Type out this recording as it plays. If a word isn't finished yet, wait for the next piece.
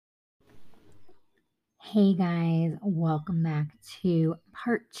Hey guys, welcome back to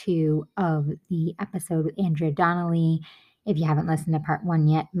part two of the episode with Andrea Donnelly. If you haven't listened to part one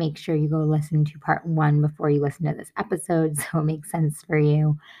yet, make sure you go listen to part one before you listen to this episode so it makes sense for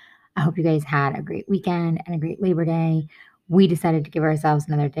you. I hope you guys had a great weekend and a great Labor Day. We decided to give ourselves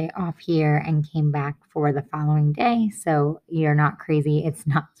another day off here and came back for the following day. So you're not crazy. It's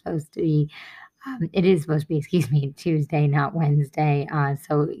not supposed to be it is supposed to be, excuse me, Tuesday, not Wednesday.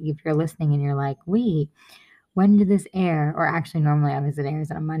 So if you're listening and you're like, wait, when did this air? Or actually, normally obviously it airs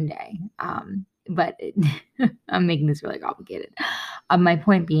on a Monday. I'm making this really complicated. My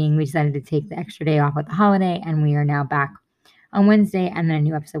point being, we decided to take the extra day off with the holiday, and we are now back on Wednesday, and then a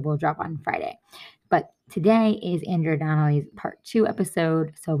new episode will drop on Friday. But today is Andrea Donnelly's part two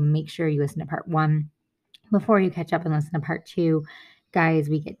episode, so make sure you listen to part one before you catch up and listen to part two. Guys,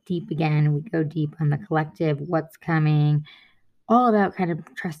 we get deep again. We go deep on the collective, what's coming, all about kind of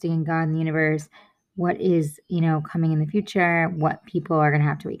trusting in God and the universe, what is, coming in the future, what people are going to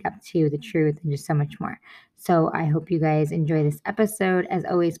have to wake up to, the truth, and just so much more. So I hope you guys enjoy this episode. As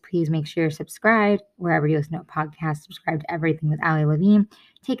always, please make sure you're subscribed wherever you listen to a podcast. Subscribe to Everything with Ali Levine.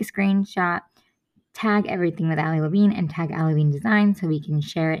 Take a screenshot, tag Everything with Ali Levine, and tag Ali Levine Design so we can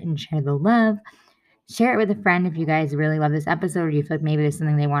share it and share the love. Share it with a friend if you guys really love this episode or you feel like maybe there's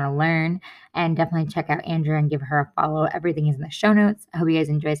something they want to learn. And definitely check out Andrea and give her a follow. Everything is in the show notes. I hope you guys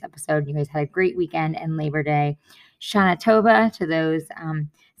enjoy this episode. You guys had a great weekend and Labor Day. Shana Tova to those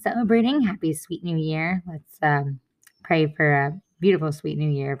celebrating. Happy Sweet New Year. Let's pray for a beautiful Sweet New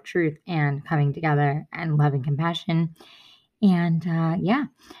Year of truth and coming together and love and compassion. And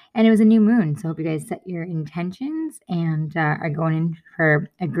and it was a new moon. So I hope you guys set your intentions and are going in for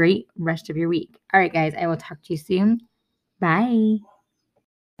a great rest of your week. All right, guys, I will talk to you soon. Bye.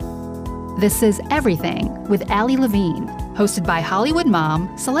 This is Everything with Ali Levine, hosted by Hollywood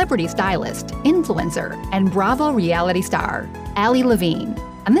mom, celebrity stylist, influencer, and Bravo reality star, Ali Levine.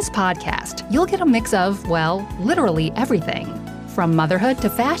 On this podcast, you'll get a mix of, well, literally everything. From motherhood to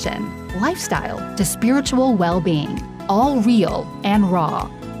fashion, lifestyle to spiritual well-being. All real and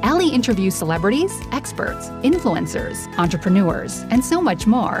raw. Ali interviews celebrities, experts, influencers, entrepreneurs, and so much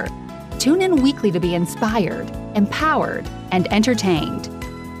more. Tune in weekly to be inspired, empowered, and entertained.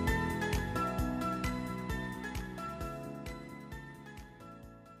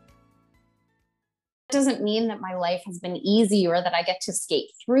 Doesn't mean that my life has been easy or that I get to skate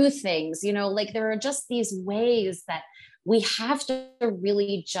through things. Like there are just these ways that we have to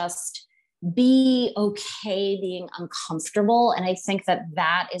really just be okay being uncomfortable. And I think that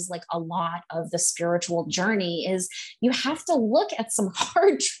that is like a lot of the spiritual journey is you have to look at some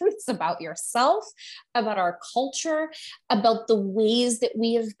hard truths about yourself, about our culture, about the ways that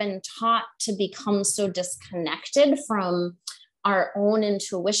we have been taught to become so disconnected from our own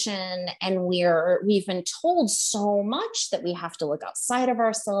intuition. And we've been told so much that we have to look outside of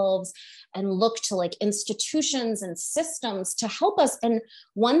ourselves and look to like institutions and systems to help us. And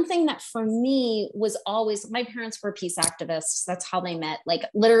one thing that for me was always, my parents were peace activists. That's how they met. Like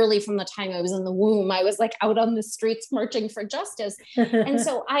literally from the time I was in the womb, I was like out on the streets marching for justice. And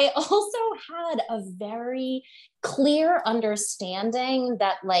so I also had a very clear understanding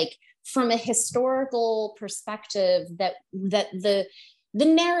that like, from a historical perspective that the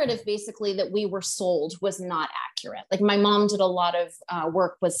narrative basically that we were sold was not accurate. Like my mom did a lot of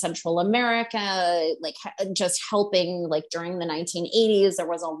work with Central America, like just helping like during the 1980s, there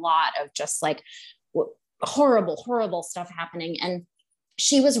was a lot of just like horrible stuff happening. And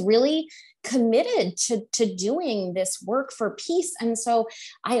she was really committed to doing this work for peace. And so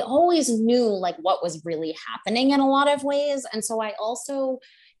I always knew like what was really happening in a lot of ways. And so I also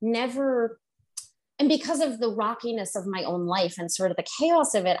never, and because of the rockiness of my own life and sort of the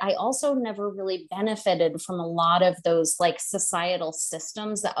chaos of it, I also never really benefited from a lot of those like societal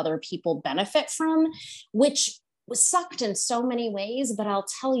systems that other people benefit from, which was sucked in so many ways. But I'll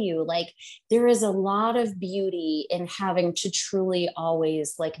tell you, like, there is a lot of beauty in having to truly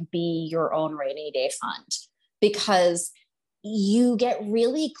always like be your own rainy day fund, because you get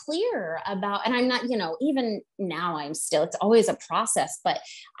really clear about, and I'm not, even now it's always a process, but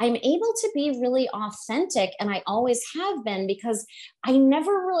I'm able to be really authentic. And I always have been, because I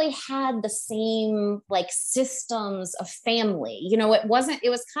never really had the same like systems of family. It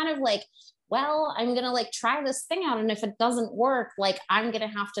was kind of like, well, I'm going to like try this thing out. And if it doesn't work, like I'm going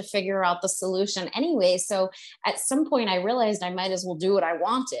to have to figure out the solution anyway. So at some point I realized I might as well do what I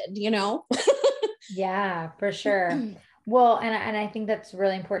wanted, Yeah, for sure. Well, and I think that's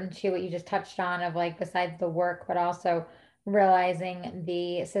really important too, what you just touched on of like, besides the work, but also realizing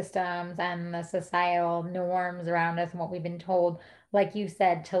the systems and the societal norms around us and what we've been told like you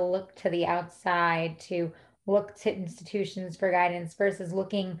said, to look to the outside, to look to institutions for guidance versus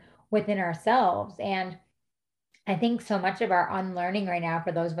looking within ourselves. And I think so much of our unlearning right now,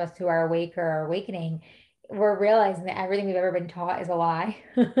 for those of us who are awake or are awakening, we're realizing that everything we've ever been taught is a lie.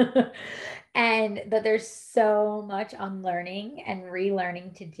 And that there's so much unlearning and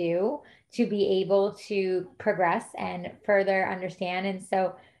relearning to do to be able to progress and further understand. And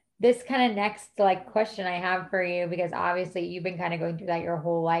so, this kind of next like question I have for you, because obviously you've been kind of going through that your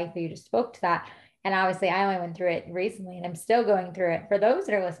whole life, you just spoke to that. And obviously, I only went through it recently and I'm still going through it. For those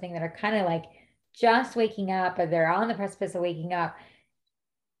that are listening that are kind of like, just waking up or they're on the precipice of waking up,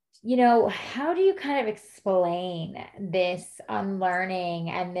 how do you kind of explain this unlearning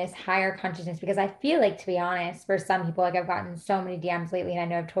and this higher consciousness? Because I feel like, to be honest, for some people, like I've gotten so many DMs lately, and I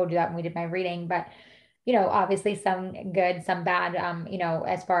know I've told you that when we did my reading, but obviously some good, some bad,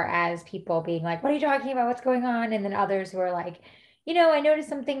 as far as people being like, what are you talking about? What's going on? And then others who are like, I noticed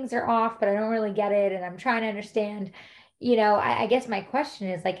some things are off, but I don't really get it. And I'm trying to understand. I guess my question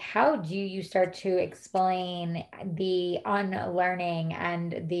is like, how do you start to explain the unlearning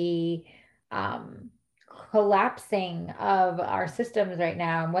and the um, collapsing of our systems right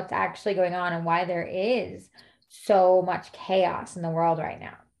now and what's actually going on and why there is so much chaos in the world right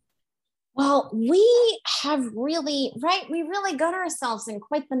now? Well, we have really, right? We really got ourselves in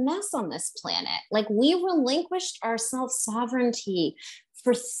quite the mess on this planet. Like we relinquished our self sovereignty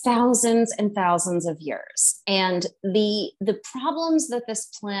for thousands and thousands of years. And the problems that this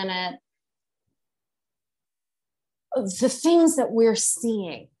planet, the things that we're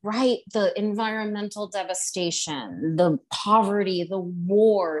seeing, right? The environmental devastation, the poverty, the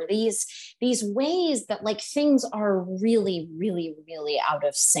war, these ways that like things are really, really, really out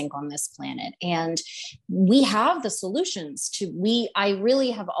of sync on this planet. And we have the solutions I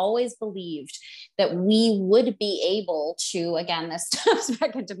really have always believed that we would be able to, again, this steps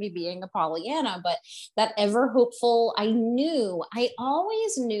back into me being a Pollyanna, but that ever hopeful, I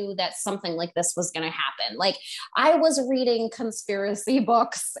always knew that something like this was going to happen. Like I was reading conspiracy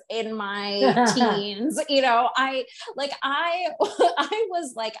books in my teens,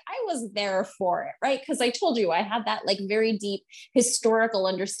 I was there for it, right? Because I told you I had that like very deep historical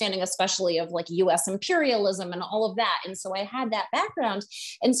understanding, especially of like US imperialism and all of that. And so I had that background.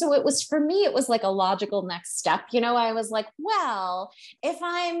 And so it was, for me, it was like a logical next step. I was like, well, if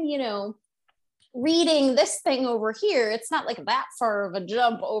I'm, reading this thing over here, it's not like that far of a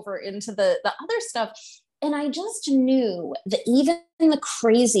jump over into the other stuff. And I just knew that even the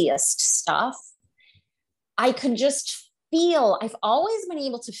craziest stuff, I could just feel, I've always been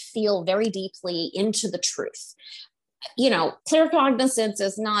able to feel very deeply into the truth. Claircognizance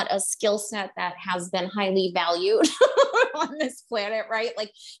is not a skill set that has been highly valued on this planet, right?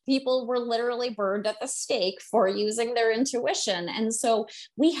 Like people were literally burned at the stake for using their intuition. And so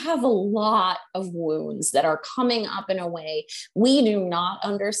we have a lot of wounds that are coming up in a way we do not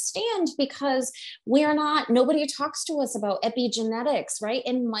understand because nobody talks to us about epigenetics, right?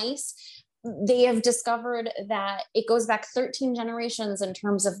 In mice, they have discovered that it goes back 13 generations in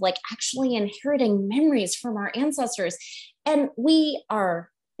terms of like actually inheriting memories from our ancestors. And we are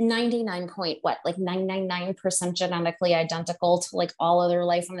 999% genetically identical to like all other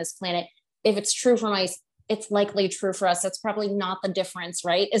life on this planet. If it's true for mice, it's likely true for us. That's probably not the difference,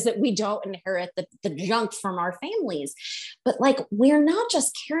 right? Is that we don't inherit the junk from our families. But like, we're not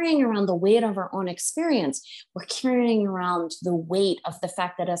just carrying around the weight of our own experience. We're carrying around the weight of the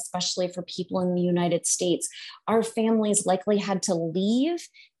fact that, especially for people in the United States, our families likely had to leave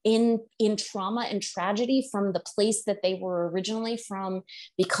in trauma and tragedy from the place that they were originally from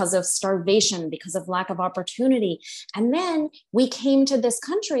because of starvation, because of lack of opportunity. And then we came to this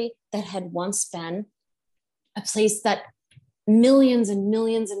country that had once been a place that millions and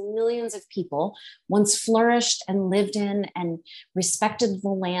millions and millions of people once flourished and lived in and respected the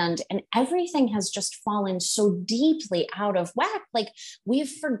land. And everything has just fallen so deeply out of whack. Like we've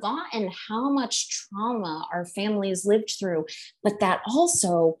forgotten how much trauma our families lived through, but that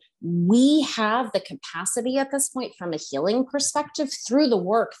also we have the capacity at this point from a healing perspective through the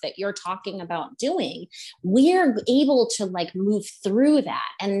work that you're talking about doing. We're able to like move through that.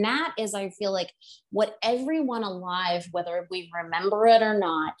 And that is, I feel like, what everyone alive, whether we remember it or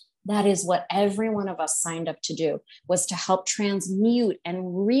not, that is what every one of us signed up to do, was to help transmute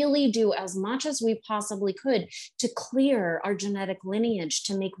and really do as much as we possibly could to clear our genetic lineage,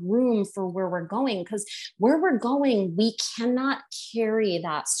 to make room for where we're going. Because where we're going, we cannot carry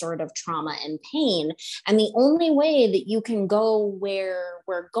that sort of trauma and pain. And the only way that you can go where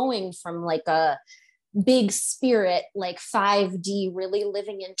we're going from like a big spirit, like 5D, really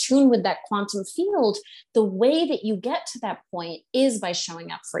living in tune with that quantum field, the way that you get to that point is by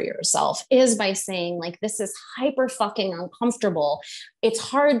showing up for yourself, is by saying, like, this is hyper fucking uncomfortable. It's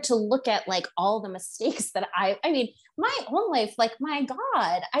hard to look at like all the mistakes that I mean, my own life, like, my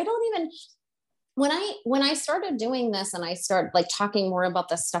God, I don't even, when I started doing this and I started like talking more about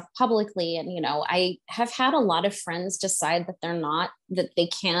this stuff publicly, and I have had a lot of friends decide that they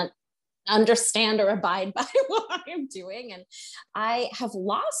can't understand or abide by what I'm doing. And I have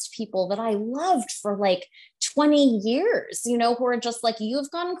lost people that I loved for like 20 years, who are just like,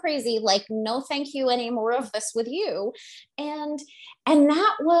 you've gone crazy. Like, no, thank you, any more of this with you. And,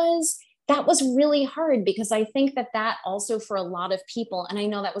 that was really hard, because I think that also for a lot of people, and I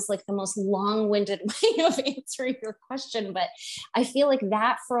know that was like the most long-winded way of answering your question, but I feel like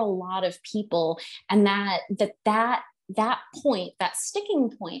that for a lot of people, and that point, that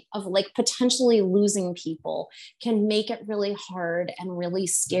sticking point of like potentially losing people, can make it really hard and really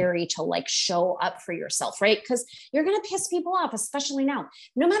scary to like show up for yourself, right? Because you're going to piss people off, especially now,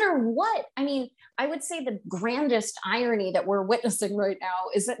 no matter what. I mean, I would say the grandest irony that we're witnessing right now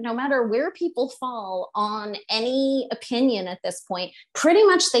is that no matter where people fall on any opinion at this point, pretty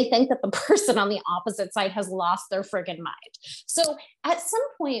much they think that the person on the opposite side has lost their friggin' mind. So at some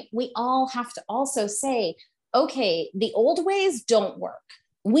point, we all have to also say, okay, the old ways don't work.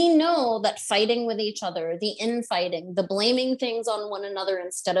 We know that fighting with each other, the infighting, the blaming things on one another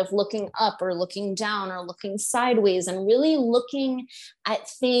instead of looking up or looking down or looking sideways, and really looking at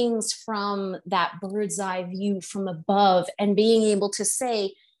things from that bird's eye view from above, and being able to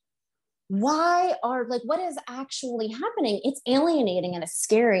say, what is actually happening? It's alienating and it's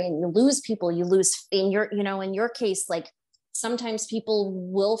scary, and you lose people, you lose in your case, like, sometimes people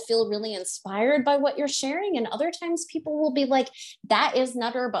will feel really inspired by what you're sharing, and other times people will be like, that is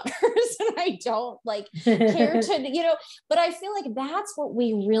nutter butters and I don't like care to, but I feel like that's what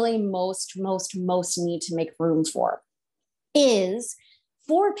we really most need to make room for, is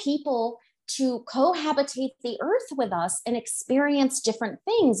for people to cohabitate the earth with us and experience different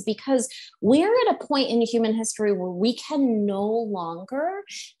things, because we're at a point in human history where we can no longer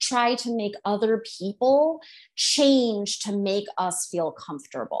try to make other people change to make us feel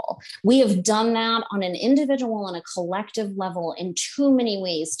comfortable. We have done that on an individual and a collective level in too many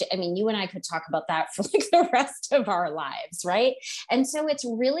ways. I mean, you and I could talk about that for like the rest of our lives, right? And so it's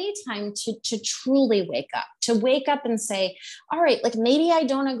really time to truly wake up and say, all right, like, maybe I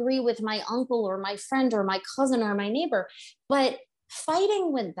don't agree with my uncle or my friend or my cousin or my neighbor, but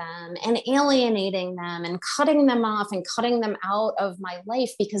fighting with them and alienating them and cutting them off and cutting them out of my life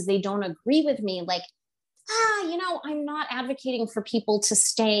because they don't agree with me, like, I'm not advocating for people to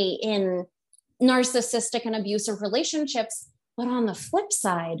stay in narcissistic and abusive relationships. But on the flip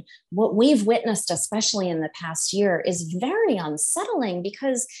side, what we've witnessed, especially in the past year, is very unsettling,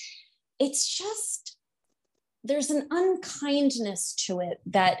 because it's just, there's an unkindness to it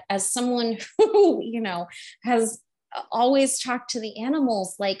that, as someone who, has always talked to the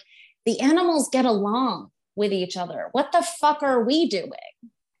animals, like, the animals get along with each other. What the fuck are we doing?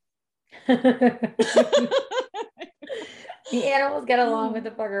 The animals get along. What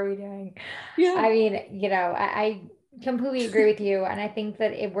the fuck are we doing? Yeah. I mean, I completely agree with you. And I think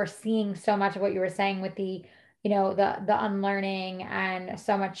that if we're seeing so much of what you were saying with the the unlearning and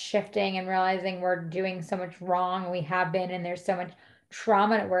so much shifting and realizing we're doing so much wrong, we have been, and there's so much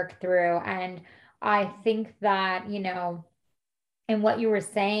trauma to work through. And I think that, and what you were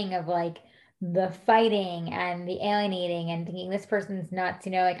saying of like the fighting and the alienating and thinking this person's nuts,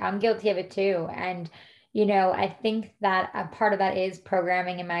 like, I'm guilty of it too. And I think that a part of that is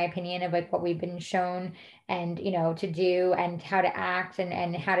programming, in my opinion, of like what we've been shown and to do and how to act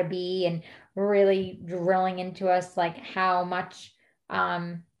and how to be, and really drilling into us like how much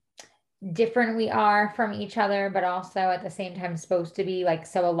different we are from each other, but also at the same time supposed to be like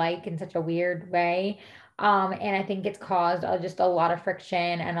so alike in such a weird way. And I think it's caused just a lot of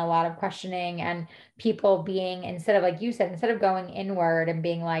friction and a lot of questioning, and people being, instead of, like you said, instead of going inward and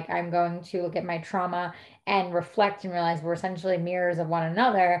being like, I'm going to look at my trauma and reflect and realize we're essentially mirrors of one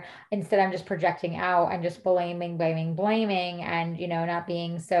another, instead I'm just projecting out and just blaming, and, not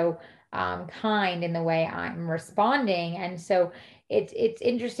being so kind in the way I'm responding. And so it's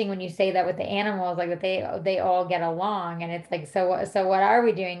interesting when you say that with the animals, like that they all get along, and it's like, so what are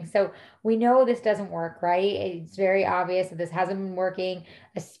we doing? So we know this doesn't work, right? It's very obvious that this hasn't been working,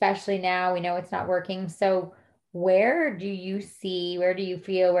 especially now we know it's not working. So where do you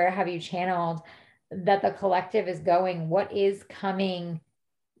feel, where have you channeled that the collective is going? What is coming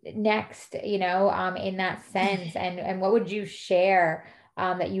next, in that sense? And what would you share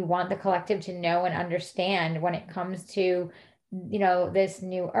that you want the collective to know and understand when it comes to, this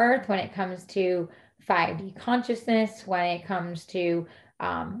new earth, when it comes to 5D consciousness, when it comes to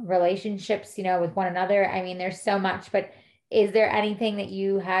relationships, with one another. I mean, there's so much, but is there anything that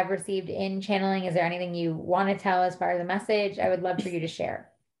you have received in channeling? Is there anything you want to tell as far as a message? I would love for you to share.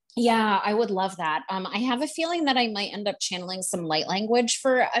 Yeah, I would love that. I have a feeling that I might end up channeling some light language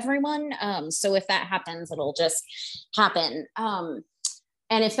for everyone. So if that happens, it'll just happen. And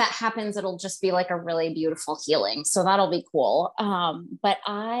if that happens, it'll just be like a really beautiful healing. So that'll be cool. But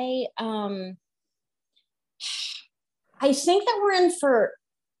I think that we're in for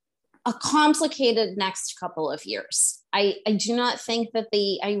a complicated next couple of years. I do not think that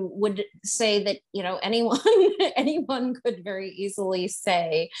I would say that, anyone could very easily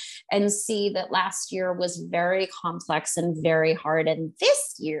say and see that last year was very complex and very hard. And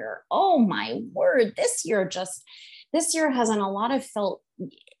this year, oh my word, this year hasn't a lot of felt.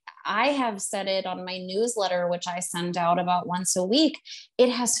 I have said it on my newsletter, which I send out about once a week. It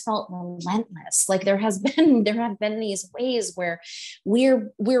has felt relentless. Like there have been these ways where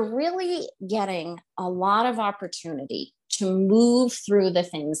we're really getting a lot of opportunity to move through the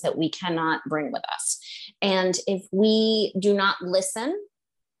things that we cannot bring with us. And if we do not listen,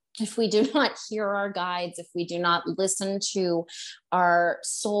 if we do not hear our guides, if we do not listen to our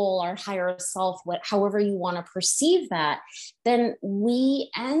soul, our higher self, however you want to perceive that, then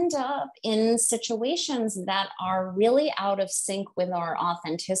we end up in situations that are really out of sync with our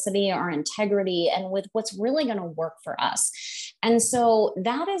authenticity, our integrity, and with what's really going to work for us. And so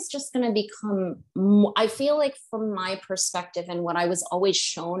that is just going to become, I feel like from my perspective and what I was always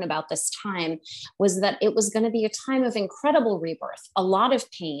shown about this time was that it was going to be a time of incredible rebirth, a lot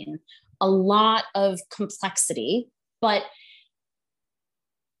of pain, a lot of complexity, but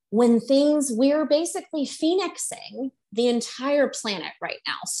we're basically phoenixing the entire planet right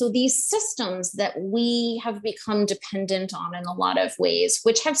now. So these systems that we have become dependent on in a lot of ways,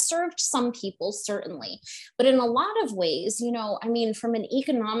 which have served some people, certainly, but in a lot of ways, from an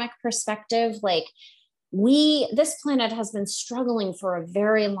economic perspective, like this planet has been struggling for a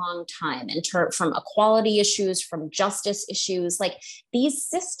very long time from equality issues, from justice issues. Like these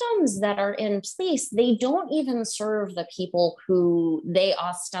systems that are in place, they don't even serve the people who they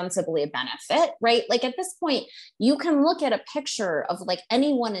ostensibly benefit, right? Like at this point, you can look at a picture of like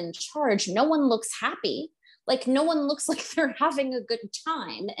anyone in charge. No one looks happy. Like no one looks like they're having a good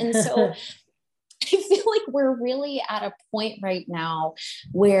time. And so I feel like we're really at a point right now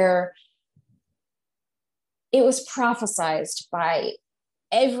where it was prophesized by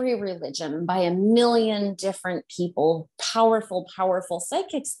every religion, by a million different people, powerful, powerful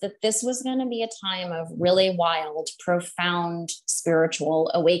psychics, that this was going to be a time of really wild, profound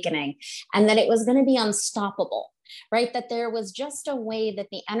spiritual awakening, and that it was going to be unstoppable, right? That there was just a way that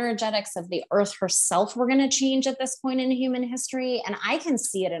the energetics of the earth herself were going to change at this point in human history. And I can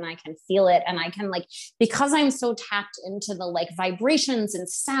see it and I can feel it. And I can because I'm so tapped into the vibrations and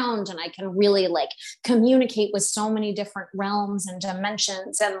sound, and I can really communicate with so many different realms and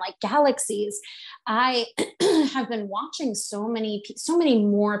dimensions and galaxies. I have been watching so many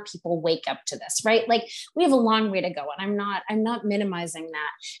more people wake up to this, right? We have a long way to go, and I'm not minimizing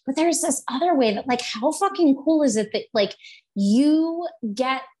that, but there's this other way that how fucking cool is it that you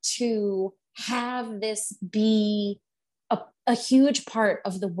get to have this be a huge part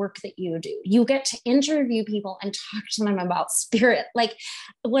of the work that you do. You get to interview people and talk to them about spirit.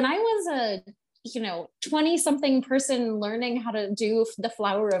 When I was a 20 something person learning how to do the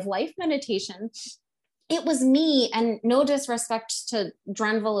Flower of Life meditation, it was me, and no disrespect to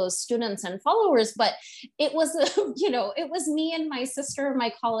Drenvelo's students and followers, but it was, it was me and my sister,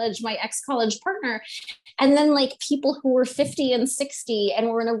 my ex-college partner. And then people who were 50 and 60 and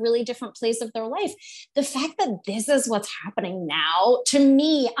were in a really different place of their life. The fact that this is what's happening now, to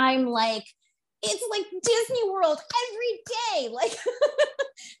me, I'm it's like Disney World every day.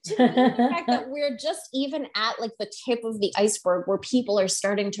 To me, the fact that we're just even at the tip of the iceberg, where people are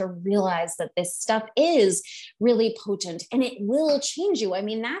starting to realize that this stuff is really potent and it will change you. I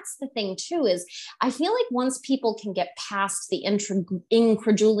mean, that's the thing too, is I feel once people can get past the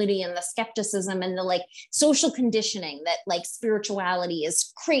incredulity and the skepticism and the social conditioning that spirituality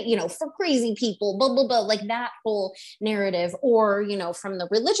is for crazy people, blah, blah, blah, that whole narrative, or, from the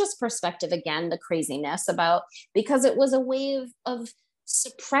religious perspective, again, the craziness about, because it was a way of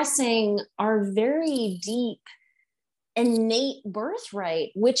suppressing our very deep innate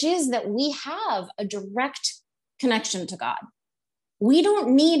birthright, which is that we have a direct connection to God. We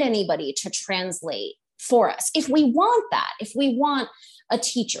don't need anybody to translate for us. If we want that, if we want a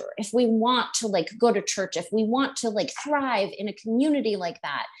teacher, if we want to like go to church, if we want to like thrive in a community like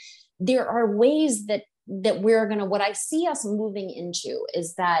that, there are ways that we're going to, what I see us moving into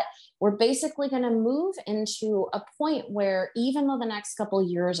is that we're basically going to move into a point where even though the next couple of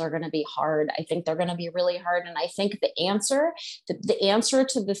years are going to be hard, I think they're going to be really hard. And I think the answer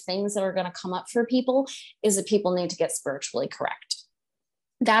to the things that are going to come up for people is that people need to get spiritually correct.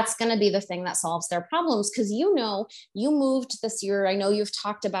 That's going to be the thing that solves their problems. Because, you know, you moved this year. I know you've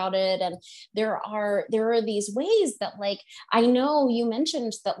talked about it. And there are these ways that, like, I know you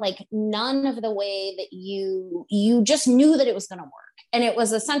mentioned that, like, none of the way that you just knew that it was going to work. And it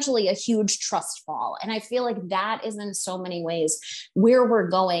was essentially a huge trust fall. And I feel like that is in so many ways where we're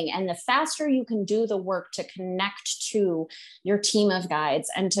going. And the faster you can do the work to connect to your team of guides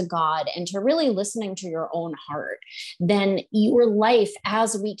and to God and to really listening to your own heart, then your life,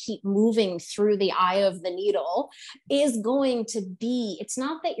 as we keep moving through the eye of the needle, is going to be, it's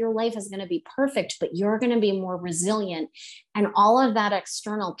not that your life is going to be perfect, but you're going to be more resilient. And all of that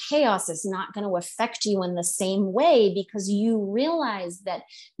external chaos is not going to affect you in the same way, because you realize that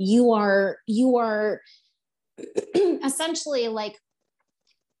you are essentially like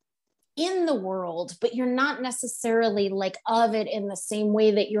in the world, but you're not necessarily like of it in the same way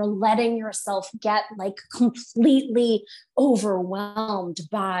that you're letting yourself get like completely overwhelmed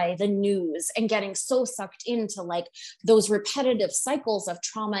by the news and getting so sucked into like those repetitive cycles of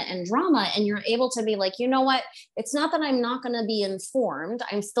trauma and drama. And you're able to be like, you know what? It's not that I'm not going to be informed.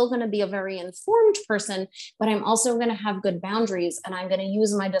 I'm still going to be a very informed person, but I'm also going to have good boundaries, and I'm going to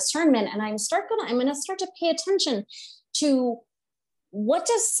use my discernment, and I'm going to start to pay attention to what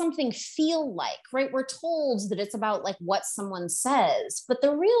does something feel like, right? We're told that it's about like what someone says, but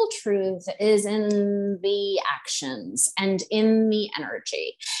the real truth is in the actions and in the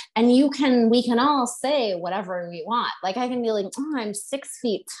energy. And we can all say whatever we want. Like I can be like, oh, I'm 6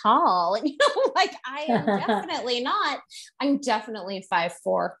 feet tall. And, you know, like I am definitely not. I'm definitely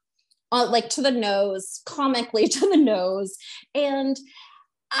 5'4", like to the nose, comically to the nose. And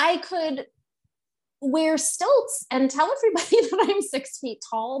I could wear stilts and tell everybody that I'm 6 feet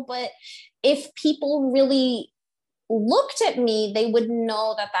tall. But if people really looked at me, they would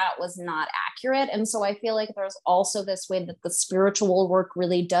know that that was not accurate. And so I feel like there's also this way that the spiritual work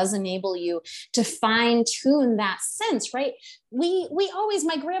really does enable you to fine tune that sense, right? We always,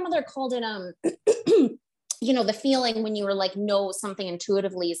 my grandmother called it, you know, the feeling when you were like, no, something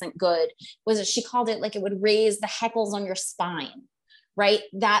intuitively isn't good, was that she called it like it would raise the heckles on your spine. Right.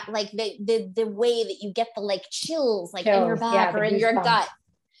 That like the way that you get the like chills, like in your back or in your gut.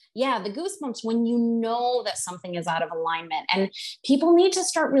 Yeah. The goosebumps when you know that something is out of alignment, and people need to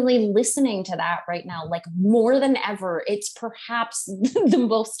start really listening to that right now. Like more than ever, it's perhaps the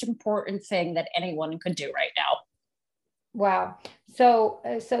most important thing that anyone could do right now. Wow. So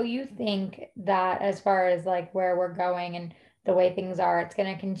you think that as far as like where we're going and the way things are, it's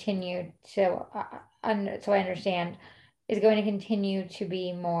going to continue to, so I understand, is going to continue to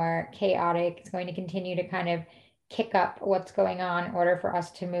be more chaotic. It's going to continue to kind of kick up what's going on in order for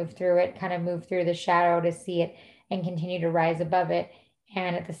us to move through it, kind of move through the shadow to see it and continue to rise above it.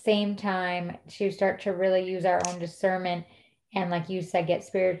 And at the same time, to start to really use our own discernment and, like you said, get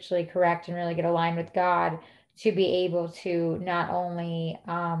spiritually correct and really get aligned with God to be able to not only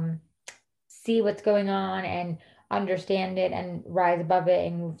see what's going on and understand it and rise above it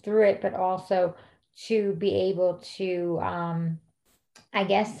and move through it, but also to be able to, I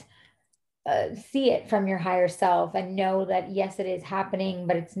guess, see it from your higher self and know that, yes, it is happening,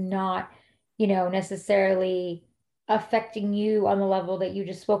 but it's not, you know, necessarily affecting you on the level that you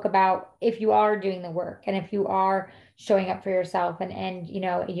just spoke about if you are doing the work and if you are showing up for yourself and you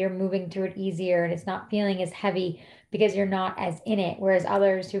know, you're moving through it easier and it's not feeling as heavy because you're not as in it. Whereas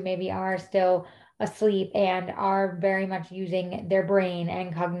others who maybe are still asleep and are very much using their brain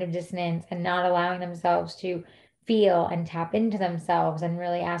and cognitive dissonance and not allowing themselves to feel and tap into themselves and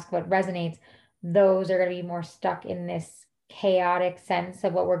really ask what resonates, those are going to be more stuck in this chaotic sense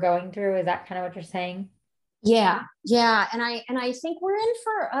of what we're going through. Is that kind of what you're saying? Yeah. And I think we're in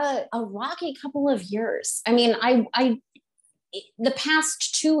for a rocky couple of years. I mean, the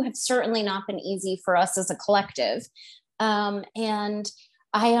past two have certainly not been easy for us as a collective. And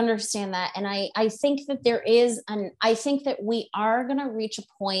I understand that. And I think that I think that we are going to reach a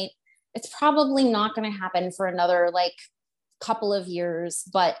point. It's probably not going to happen for another like couple of years,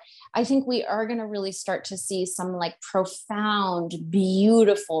 but I think we are going to really start to see some like profound,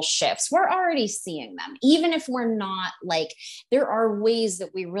 beautiful shifts. We're already seeing them, even if we're not like, there are ways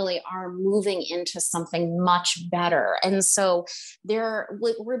that we really are moving into something much better. And so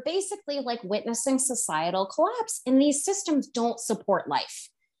we're basically like witnessing societal collapse, and these systems don't support life.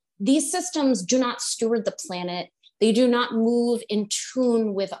 These systems do not steward the planet. They do not move in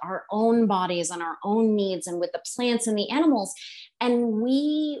tune with our own bodies and our own needs and with the plants and the animals. And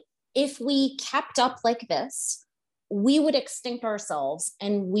if we kept up like this, we would extinct ourselves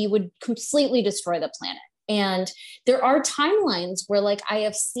and we would completely destroy the planet. And there are timelines where like I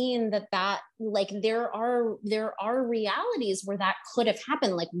have seen that like there are realities where that could have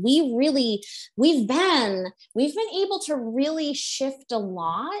happened. Like we've been able to really shift a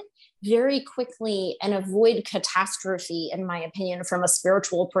lot very quickly and avoid catastrophe, in my opinion, from a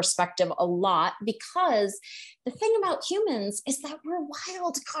spiritual perspective, a lot, because the thing about humans is that we're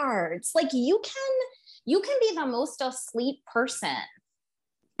wild cards. Like you can be the most asleep person,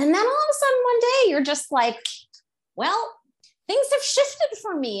 and then all of a sudden one day you're just like, well, things have shifted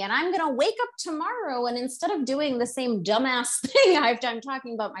for me and I'm going to wake up tomorrow. And instead of doing the same dumbass thing I'm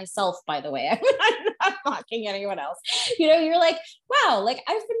talking about myself, by the way, I'm not mocking anyone else. You're like, wow, like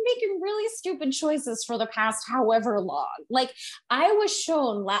I've been making really stupid choices for the past however long. Like I was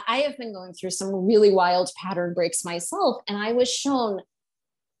shown, I have been going through some really wild pattern breaks myself. And I was shown,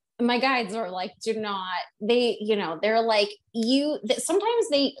 my guides are like, they're like, sometimes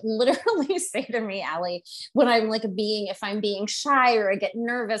they literally say to me, Allie, when I'm like if I'm being shy or I get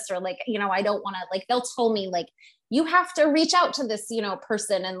nervous or like, I don't want to, like, they'll tell me like, you have to reach out to this,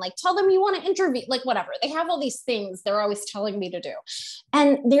 person and like, tell them you want to interview, like whatever. They have all these things they're always telling me to do.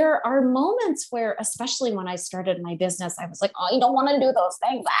 And there are moments where, especially when I started my business, I was like, oh, you don't want to do those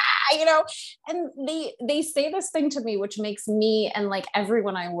things, and they say this thing to me, which makes me and like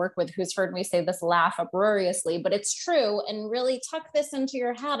everyone I work with who's heard me say this laugh uproariously, but it's true. And really tuck this into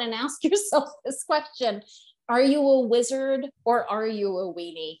your head and ask yourself this question: are you a wizard or are you a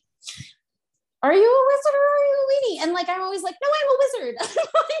weenie? Are you a wizard or are you a weenie? And like, I'm always like, no, I'm a wizard. I'm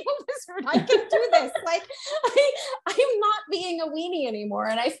a wizard. I can do this. Like, I'm not being a weenie anymore.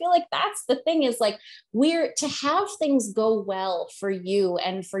 And I feel like that's the thing, is like, we're to have things go well for you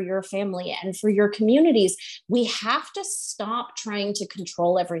and for your family and for your communities. We have to stop trying to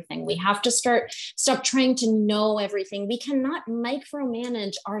control everything. We have to stop trying to know everything. We cannot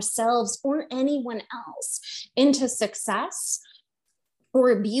micromanage ourselves or anyone else into success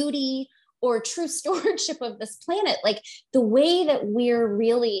or beauty or true stewardship of this planet. Like the way that we're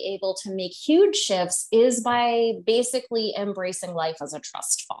really able to make huge shifts is by basically embracing life as a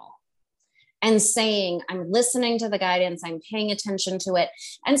trust fall and saying, I'm listening to the guidance, I'm paying attention to it.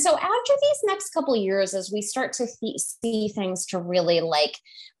 And so after these next couple of years, as we start to see things to really like,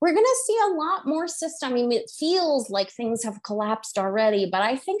 we're going to see a lot more system. I mean, it feels like things have collapsed already, but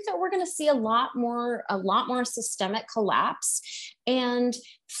I think that we're going to see a lot more systemic collapse. And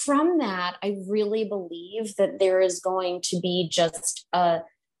from that, I really believe that there is going to be just a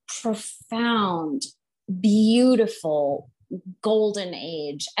profound, beautiful, golden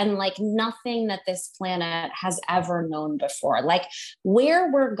age, and like nothing that this planet has ever known before. Like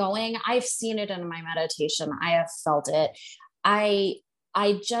where we're going, I've seen it in my meditation. I have felt it.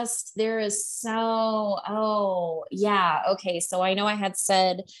 There is oh yeah. Okay. So I know I had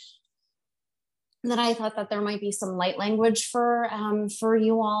said that I thought that there might be some light language for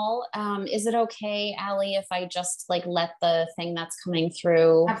you all. Is it okay, Allie, if I just like let the thing that's coming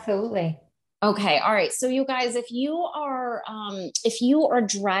through? Absolutely. Okay. All right. So you guys, if you are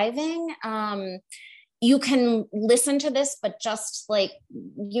driving, you can listen to this, but just like,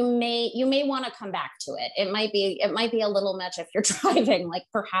 you may want to come back to it. It might be a little much if you're driving, like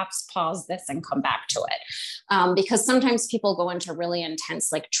perhaps pause this and come back to it. Because sometimes people go into really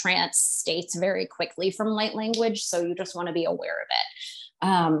intense, like trance states very quickly from light language. So you just want to be aware of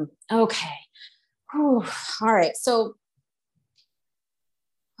it. Okay. Whew. All right. So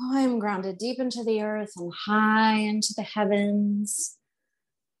I'm grounded deep into the earth and high into the heavens.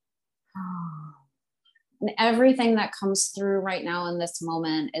 And everything that comes through right now in this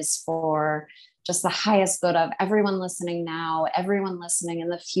moment is for just the highest good of everyone listening now, everyone listening in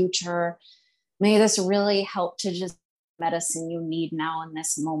the future. May this really help to just medicine you need now in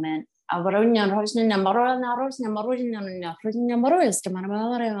this moment.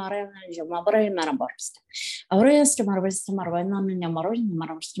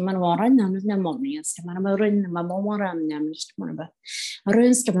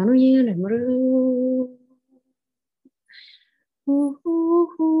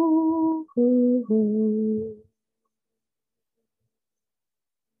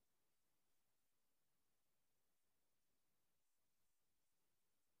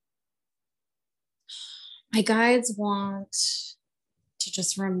 My guides want to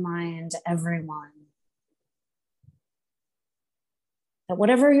just remind everyone that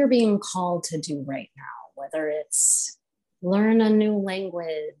whatever you're being called to do right now, whether it's learn a new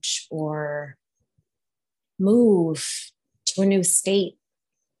language or move to a new state,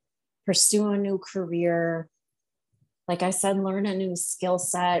 pursue a new career, like I said, learn a new skill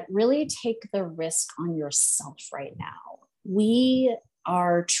set, really take the risk on yourself right now. We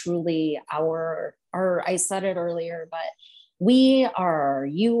are truly I said it earlier, but you are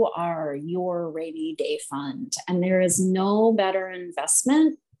your rainy day fund. And there is no better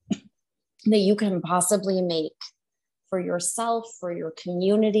investment that you can possibly make for yourself, for your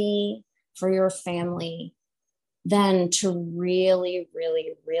community, for your family, than to really,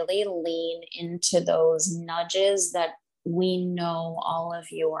 really, really lean into those nudges that we know all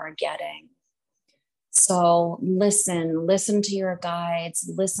of you are getting. So listen to your guides,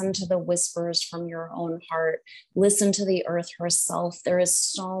 listen to the whispers from your own heart, listen to the earth herself. There is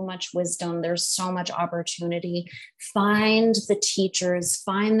so much wisdom. There's so much opportunity. Find the teachers,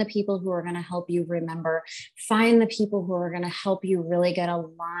 find the people who are going to help you remember, find the people who are going to help you really get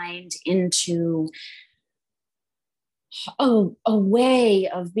aligned into a way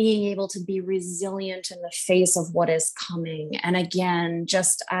of being able to be resilient in the face of what is coming. And again,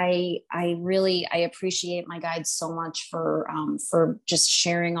 just I appreciate my guides so much for just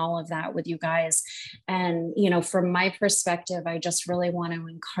sharing all of that with you guys. And from my perspective, I just really want to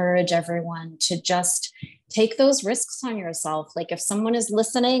encourage everyone to just take those risks on yourself. Like if someone is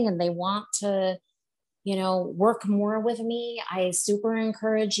listening and they want to work more with me, I super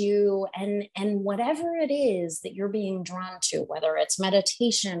encourage you. And whatever it is that you're being drawn to, whether it's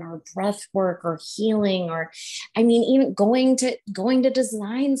meditation or breath work or healing, or even going to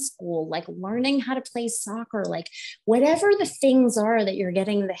design school, like learning how to play soccer, like whatever the things are that you're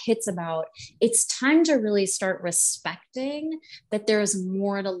getting the hits about, it's time to really start respecting that there's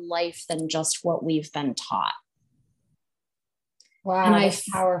more to life than just what we've been taught. Wow, that's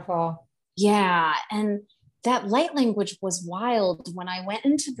powerful. Yeah. And that light language was wild when I went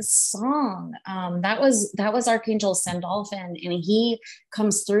into the song. That was Archangel Sandalphon, and he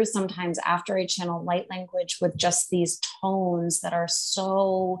comes through sometimes after I channel light language with just these tones that are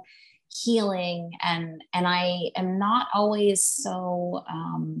so healing. And I am not always so,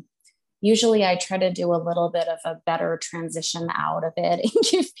 usually I try to do a little bit of a better transition out of it and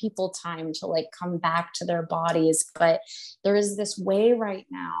give people time to like come back to their bodies. But there is this way right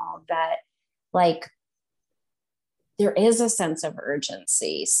now that like there is a sense of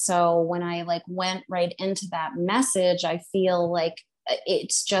urgency. So when I like went right into that message, I feel like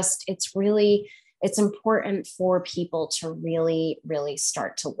it's important for people to really, really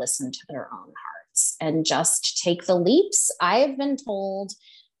start to listen to their own hearts and just take the leaps. I've been told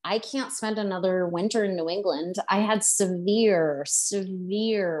I can't spend another winter in New England. I had severe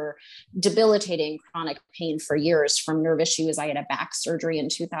debilitating chronic pain for years from nerve issues. I had a back surgery in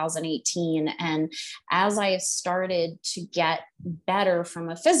 2018. And as I started to get better from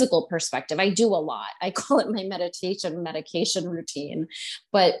a physical perspective, I do a lot. I call it my medication routine,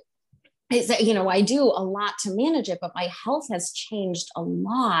 but I do a lot to manage it, but my health has changed a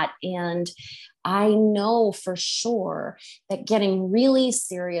lot. And I know for sure that getting really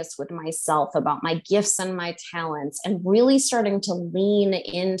serious with myself about my gifts and my talents and really starting to lean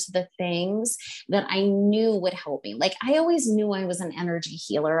into the things that I knew would help me. Like I always knew I was an energy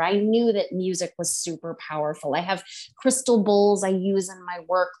healer. I knew that music was super powerful. I have crystal bowls I use in my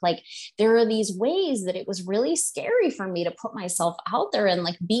work. Like there are these ways that it was really scary for me to put myself out there and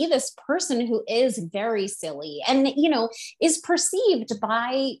like be this person who is very silly and, is perceived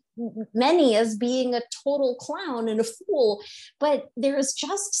by many as being a total clown and a fool. But there's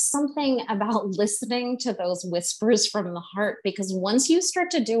just something about listening to those whispers from the heart, because once you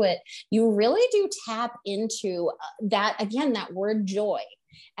start to do it, you really do tap into that, again, that word joy.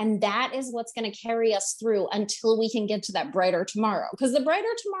 And that is what's going to carry us through until we can get to that brighter tomorrow, because the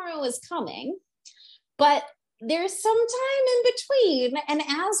brighter tomorrow is coming, but there's some time in between. And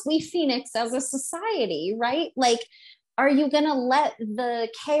as we phoenix as a society, right? Like, are you going to let the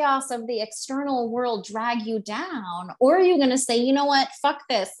chaos of the external world drag you down? Or are you going to say, you know what, fuck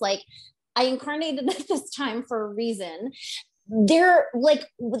this. Like I incarnated at this time for a reason.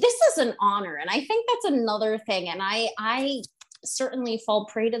 This is an honor. And I think that's another thing. And I certainly fall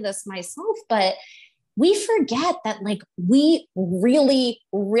prey to this myself, but we forget that like we really,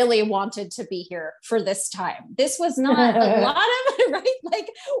 really wanted to be here for this time. This was not a lot of it, right? Like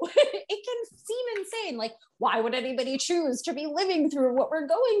it can seem insane. Like, why would anybody choose to be living through what we're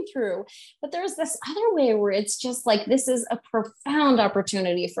going through? But there's this other way where it's just like, this is a profound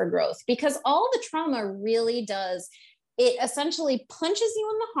opportunity for growth, because all the trauma really does, it essentially punches you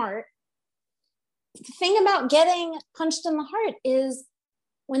in the heart. The thing about getting punched in the heart is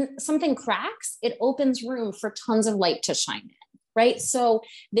when something cracks, it opens room for tons of light to shine in, right? So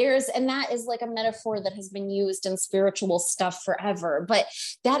and that is like a metaphor that has been used in spiritual stuff forever, but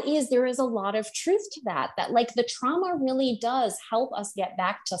there is a lot of truth to that like the trauma really does help us get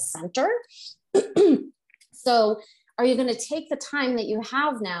back to center. So are you going to take the time that you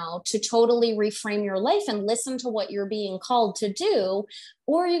have now to totally reframe your life and listen to what you're being called to do?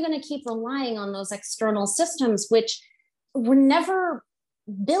 Or are you going to keep relying on those external systems, which were never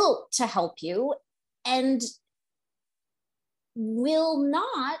built to help you and will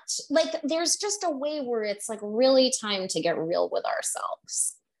not, like, there's just a way where it's like really time to get real with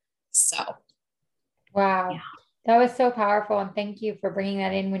ourselves. So wow, yeah. That was so powerful, and thank you for bringing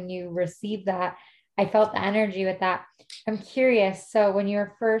that in. When you received that, I felt the energy with that. I'm curious, so when you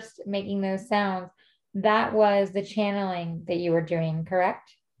were first making those sounds, that was the channeling that you were doing,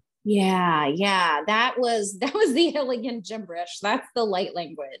 correct? Yeah. That was the elegant gibberish. That's the light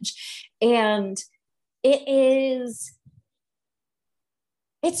language. And it's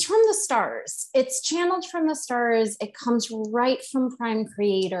from the stars. It's channeled from the stars. It comes right from Prime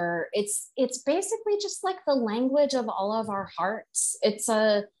Creator. It's basically just like the language of all of our hearts. It's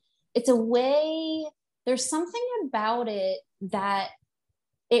a way, there's something about it that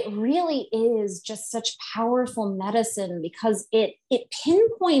it really is just such powerful medicine, because it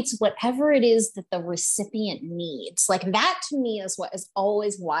pinpoints whatever it is that the recipient needs. Like that to me is what is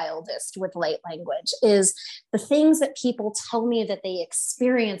always wildest with light language, is the things that people tell me that they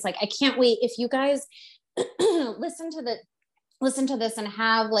experience. Like, I can't wait if you guys listen to this and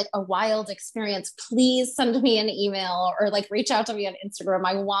have like a wild experience, please send me an email or like reach out to me on Instagram.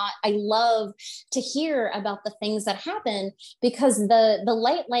 I love to hear about the things that happen, because the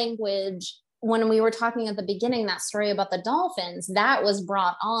light language, when we were talking at the beginning, that story about the dolphins, that was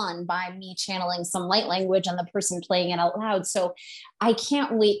brought on by me channeling some light language and the person playing it out loud. So I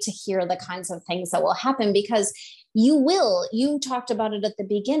can't wait to hear the kinds of things that will happen, because you talked about it at the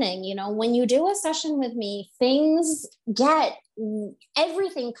beginning, when you do a session with me,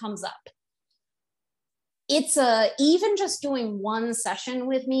 everything comes up. It's even just doing one session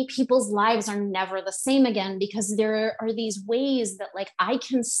with me, people's lives are never the same again, because there are these ways that like I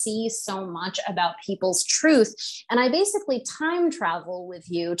can see so much about people's truth, and I basically time travel with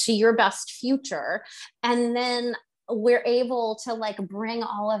you to your best future, and then we're able to like bring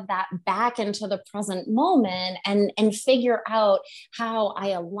all of that back into the present moment and figure out how I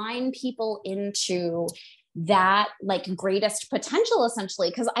align people into that like greatest potential, essentially.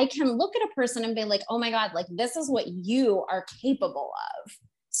 Because I can look at a person and be like, oh my God, like this is what you are capable of.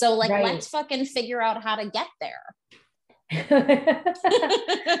 So like, Right. Let's fucking figure out how to get there.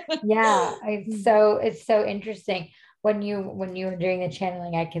 Yeah. It's so interesting. When you were doing the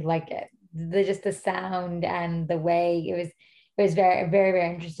channeling, I could like it. Just the sound and the way it was very, very,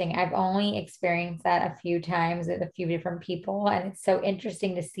 very interesting. I've only experienced that a few times with a few different people. And it's so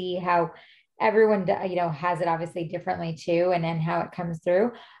interesting to see how everyone, has it obviously differently too, and then how it comes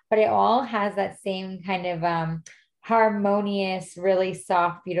through, but it all has that same kind of, harmonious, really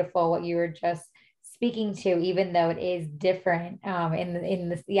soft, beautiful, what you were just speaking to, even though it is different,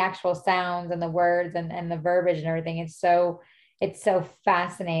 in the actual sounds and the words and the verbiage and everything. It's so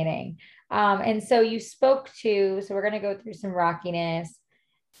fascinating. And so you spoke to, so we're going to go through some rockiness.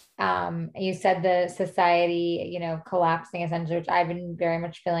 You said the society, collapsing essentially, which I've been very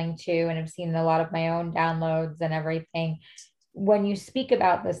much feeling too. And I've seen a lot of my own downloads and everything. When you speak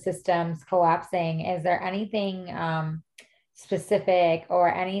about the systems collapsing, is there anything, specific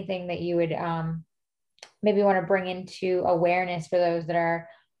or anything that you would, maybe want to bring into awareness for those that are,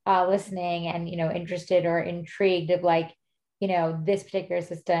 listening and, interested or intrigued of like, this particular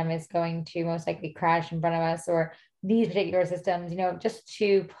system is going to most likely crash in front of us, or these particular systems, just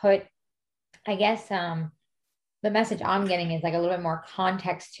to put, I guess, the message I'm getting is like a little bit more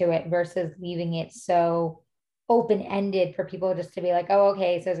context to it versus leaving it so open-ended for people just to be like, oh,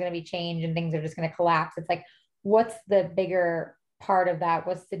 okay, so there's going to be change and things are just going to collapse. It's like, what's the bigger part of that?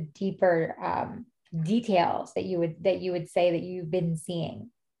 What's the deeper, details that you would say that you've been seeing?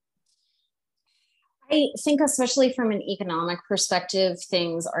 I think, especially from an economic perspective,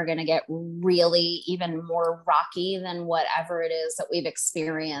 things are going to get really even more rocky than whatever it is that we've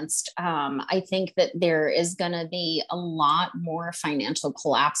experienced. I think that there is going to be a lot more financial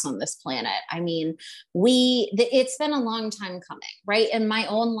collapse on this planet. I mean, it's been a long time coming, right? In my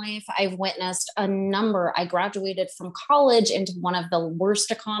own life, I've witnessed a number. I graduated from college into one of the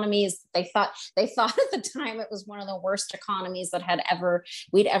worst economies. They thought at the time it was one of the worst economies that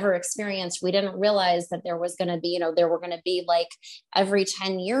we'd ever experienced. We didn't realize that there was going to be, there were going to be like every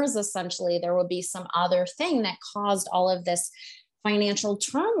 10 years, essentially, there would be some other thing that caused all of this financial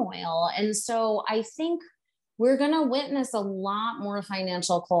turmoil. And so I think we're going to witness a lot more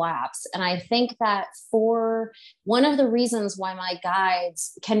financial collapse. And I think that for one of the reasons why my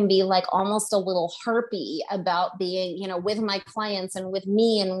guides can be like almost a little harpy about being, with my clients and with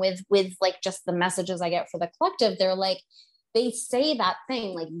me and with like just the messages I get for the collective, they're like, they say that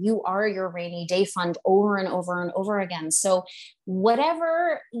thing, like, you are your rainy day fund over and over and over again. So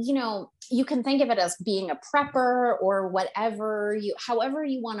whatever, you can think of it as being a prepper or whatever however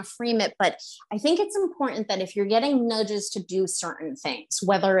you want to frame it. But I think it's important that if you're getting nudges to do certain things,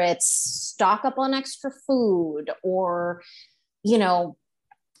 whether it's stock up on extra food or,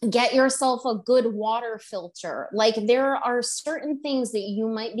 get yourself a good water filter. Like, there are certain things that you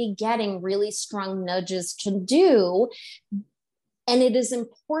might be getting really strong nudges to do. And it is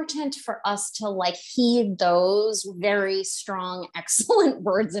important for us to like heed those very strong, excellent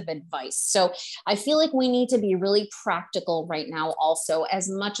words of advice. So I feel like we need to be really practical right now also. As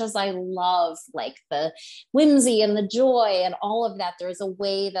much as I love like the whimsy and the joy and all of that, there's a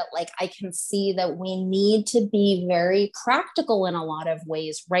way that like I can see that we need to be very practical in a lot of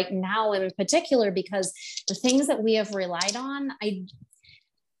ways right now in particular, because the things that we have relied on,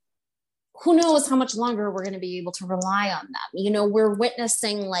 who knows how much longer we're going to be able to rely on them. We're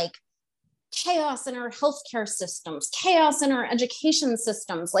witnessing like chaos in our healthcare systems, chaos in our education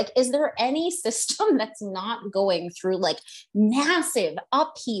systems. Like, is there any system that's not going through like massive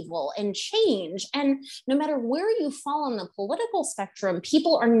upheaval and change? And no matter where you fall on the political spectrum,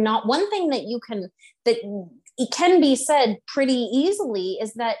 people are not, one thing that it can be said pretty easily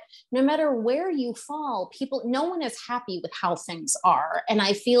is that no matter where you fall, no one is happy with how things are. And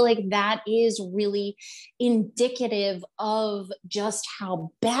I feel like that is really indicative of just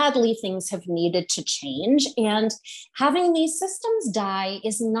how badly things have needed to change. And having these systems die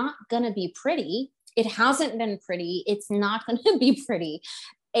is not going to be pretty. It hasn't been pretty. It's not going to be pretty.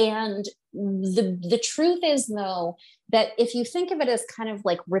 And the truth is, though, that if you think of it as kind of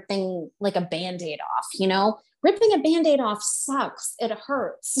like ripping like a Band-Aid off, ripping a Band-Aid off sucks. It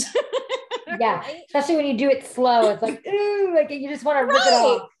hurts. Yeah. Right? Especially when you do it slow. It's like, ooh, like you just want to rip it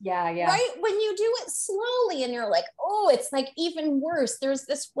off. Yeah. Yeah. Right. When you do it slowly and you're like, oh, it's like even worse. There's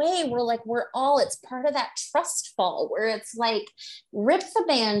this way where like it's part of that trust fall where it's like, rip the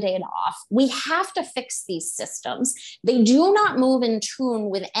Band-Aid off. We have to fix these systems. They do not move in tune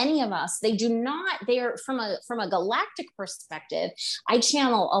with any of us. They are from a galactic perspective. I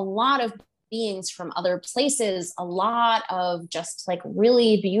channel a lot of beings from other places, a lot of just like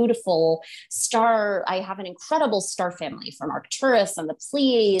really beautiful I have an incredible star family from Arcturus and the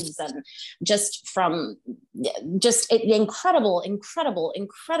Pleiades, and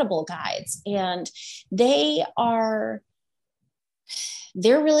incredible guides. And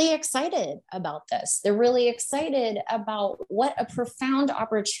they're really excited about this. They're really excited about what a profound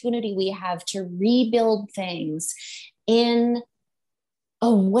opportunity we have to rebuild things in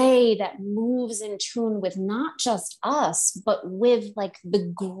a way that moves in tune with not just us, but with like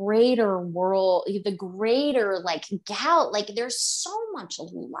the greater world, the greater like there's so much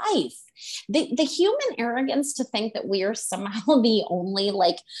life. The human arrogance to think that we are somehow the only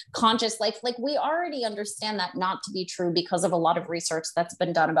like conscious life, like we already understand that not to be true because of a lot of research that's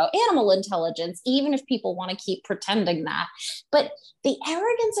been done about animal intelligence, even if people want to keep pretending that. But the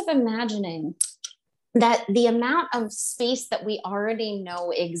arrogance of imagining that the amount of space that we already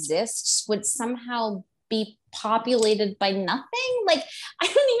know exists would somehow be populated by nothing. Like,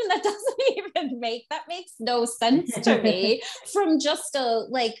 that makes no sense to me from just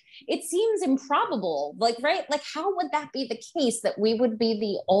it seems improbable. Like, right? Like, how would that be the case that we would be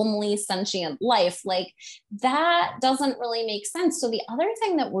the only sentient life? Like, that doesn't really make sense. So the other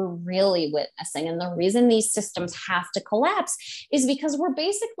thing that we're really witnessing, and the reason these systems have to collapse, is because we're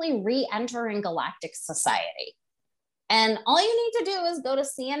basically re-entering galactic society. And all you need to do is go to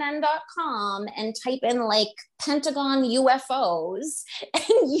CNN.com and type in like Pentagon UFOs,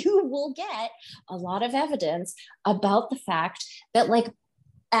 and you will get a lot of evidence about the fact that like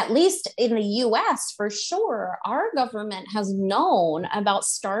at least in the US, for sure, our government has known about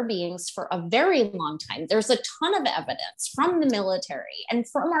star beings for a very long time. There's a ton of evidence from the military and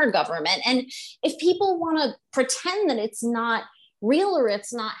from our government. And if people want to pretend that it's not real or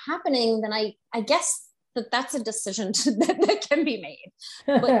it's not happening, then I guess that's a decision that can be made.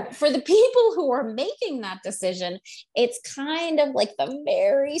 But for the people who are making that decision, it's kind of like the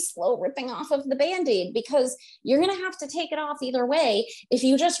very slow ripping off of the Band-Aid, because you're going to have to take it off either way. If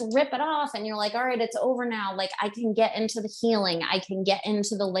you just rip it off and you're like, all right, it's over now, like I can get into the healing, I can get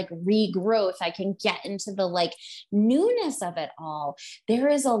into the like regrowth, I can get into the like newness of it all. There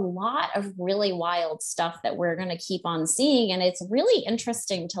is a lot of really wild stuff that we're going to keep on seeing. And it's really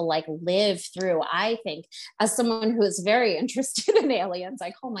interesting to like live through, I think, as someone who is very interested in aliens. I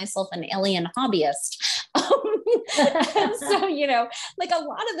call myself an alien hobbyist. And so, you know, like a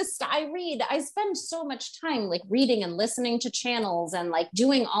lot of the stuff I read, I spend so much time like reading and listening to channels and like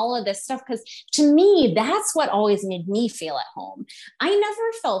doing all of this stuff, because to me, that's what always made me feel at home. I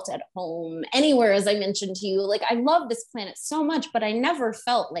never felt at home anywhere, as I mentioned to you. Like I love this planet so much, but I never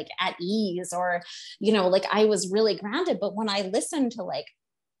felt like at ease or, you know, like I was really grounded. But when I listened to like,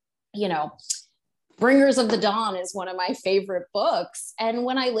 you know, Bringers of the Dawn is one of my favorite books. And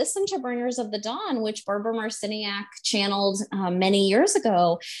when I listened to Bringers of the Dawn, which Barbara Marciniak channeled many years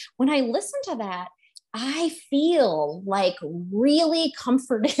ago, when I listened to that, I feel like really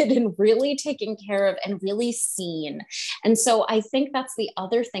comforted and really taken care of and really seen. And so I think that's the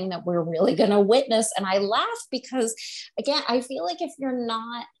other thing that we're really going to witness. And I laugh because, again, I feel like if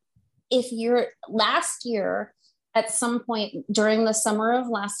you're last year, at some point during the summer of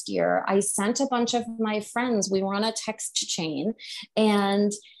last year, I sent a bunch of my friends, we were on a text chain,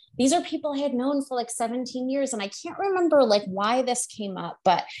 and these are people I had known for like 17 years. And I can't remember like why this came up,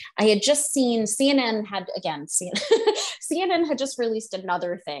 but I had just seen CNN had just released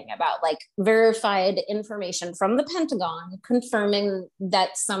another thing about like verified information from the Pentagon confirming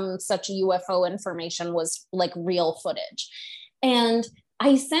that some such UFO information was like real footage. And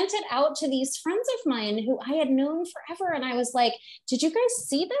I sent it out to these friends of mine who I had known forever. And I was like, did you guys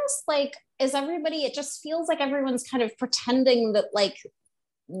see this? Like, it just feels like everyone's kind of pretending that like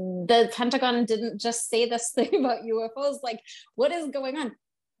the Pentagon didn't just say this thing about UFOs. Like, what is going on?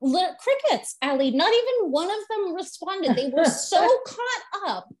 Crickets, Allie, not even one of them responded. They were so caught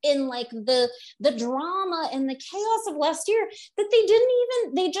up in like the drama and the chaos of last year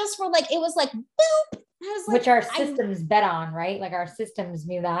that they just were like, it was like, boop. Which our systems bet on, right? Like our systems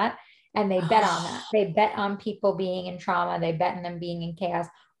knew that, and they bet on that. They bet on people being in trauma. They bet on them being in chaos.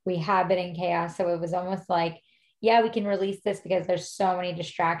 We have been in chaos. So it was almost like, yeah, we can release this because there's so many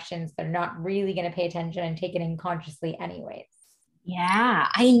distractions. They're not really going to pay attention and take it in consciously anyways. Yeah,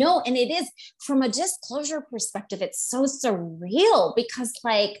 I know. And it is, from a disclosure perspective, it's so surreal because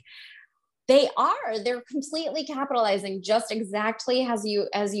like, they're completely capitalizing just exactly as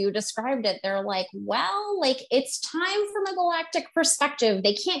you described it. They're like, well, like it's time from a galactic perspective.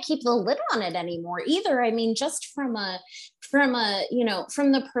 They can't keep the lid on it anymore either. I mean, just from the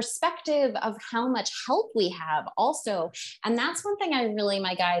perspective of how much help we have also. And that's one thing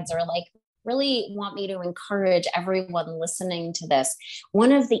my guides are like, really want me to encourage everyone listening to this.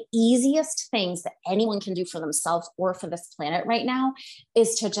 One of the easiest things that anyone can do for themselves or for this planet right now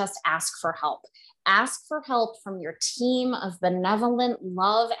is to just ask for help. Ask for help from your team of benevolent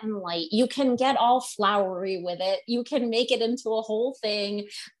love and light. You can get all flowery with it. You can make it into a whole thing.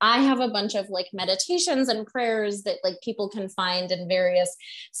 I have a bunch of like meditations and prayers that like people can find in various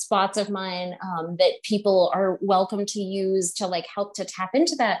spots of mine that people are welcome to use to like help to tap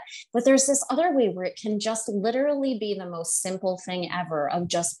into that. But there's this other way where it can just literally be the most simple thing ever of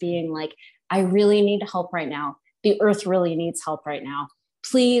just being like, I really need help right now. The earth really needs help right now.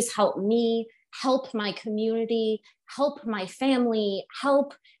 Please help me. Help my community, help my family,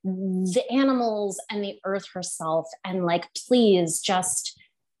 help the animals and the earth herself. And like, please just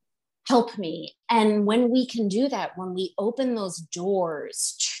help me. And when we can do that, when we open those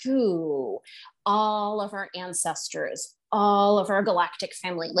doors to all of our ancestors, all of our galactic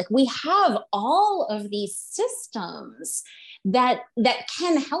family, like we have all of these systems that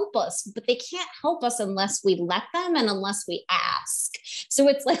can help us, but they can't help us unless we let them and unless we ask. So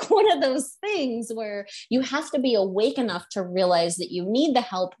it's like one of those things where you have to be awake enough to realize that you need the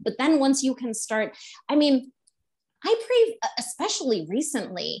help. But then once you can start, I mean, I pray, especially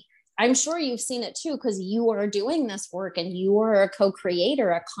recently, I'm sure you've seen it too, because you are doing this work and you are a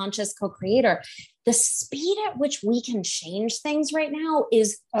co-creator, a conscious co-creator. The speed at which we can change things right now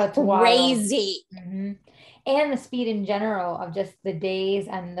is crazy. Mm-hmm. And the speed in general of just the days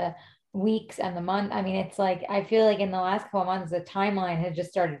and the weeks and the month. I mean, it's like, I feel like in the last couple of months, the timeline has just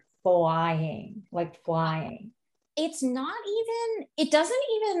started flying, like flying. It's not even, it doesn't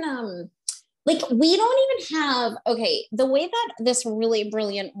even, like we don't even have, okay, the way that this really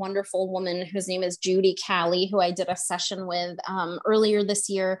brilliant, wonderful woman whose name is Judy Callie, who I did a session with earlier this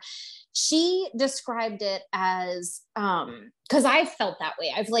year, she described it as because I felt that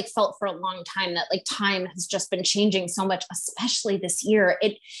way. I've like felt for a long time that like time has just been changing so much, especially this year.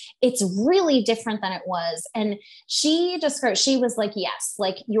 It's really different than it was. And she described, she was like, yes,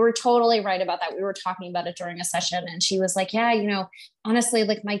 like you're totally right about that. We were talking about it during a session, and she was like, yeah, you know, honestly,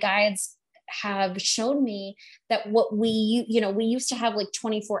 like my guides have shown me that what we, you know, we used to have like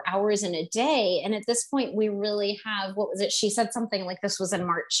 24 hours in a day. And at this point, we really have, what was it? She said something like, this was in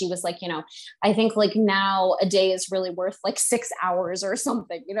March. She was like, you know, I think like now a day is really worth like 6 hours or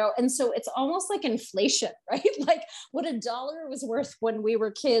something, you know? And so it's almost like inflation, right? Like what a dollar was worth when we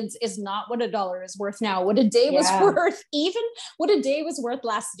were kids is not what a dollar is worth now. What a day was worth, even what a day was worth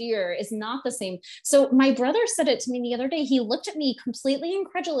last year is not the same. So my brother said it to me the other day. He looked at me completely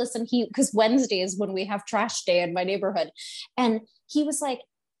incredulous, and because Wednesdays when we have trash day in my neighborhood, and he was like,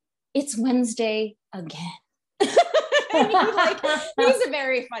 it's Wednesday again. He's a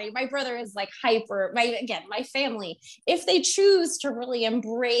very funny, my brother is like hyper, my family, if they choose to really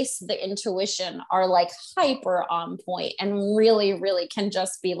embrace the intuition, are like hyper on point and really, really can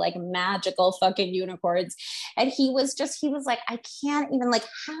just be like magical fucking unicorns. And he was like, I can't even, like,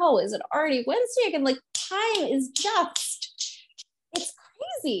 how is it already Wednesday again? Like time is just, it's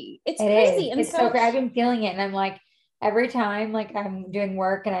crazy. It's crazy. Is. And It's so crazy. I've been feeling it. And I'm like, every time like I'm doing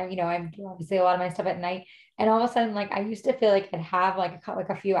work and I'm doing obviously a lot of my stuff at night. And all of a sudden, like I used to feel like I'd have like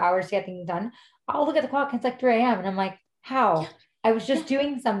a few hours to get things done. I'll look at the clock and it's like 3 a.m. And I'm like, how? I was just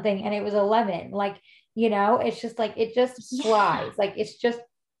doing something and it was 11. Like, it's just like, it just flies. Like it's just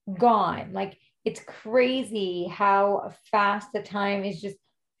gone. Like it's crazy how fast the time is just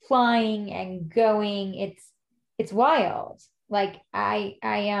flying and going. It's wild. Like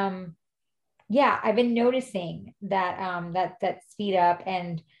yeah, I've been noticing that speed up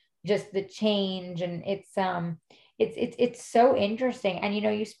and just the change, and it's so interesting. And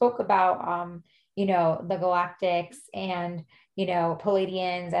you spoke about the galactics and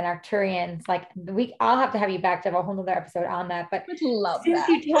Palladians and Arcturians. Like I'll have to have you back to have a whole nother episode on that. But would love since that.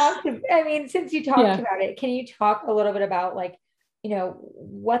 since you talked about it, can you talk a little bit about like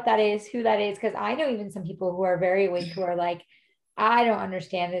what that is, who that is? Because I know even some people who are very awake who are like, I don't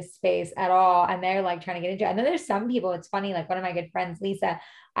understand this space at all. And they're like trying to get into it. And then there's some people, it's funny, like one of my good friends, Lisa,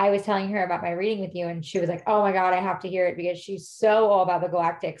 I was telling her about my reading with you, and she was like, oh my God, I have to hear it because she's so all about the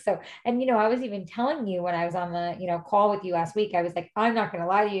galactic. So, and I was even telling you when I was on the, call with you last week, I was like, I'm not going to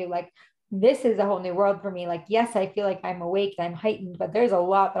lie to you. Like, this is a whole new world for me. Like, yes, I feel like I'm awake and I'm heightened, but there's a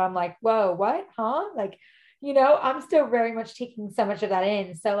lot that I'm like, whoa, what? Huh? Like, I'm still very much taking so much of that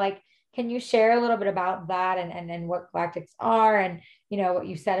in. So like, can you share a little bit about that and what galactics are, and what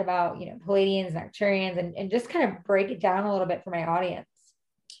you said about Palladians and Arcturians, and just kind of break it down a little bit for my audience?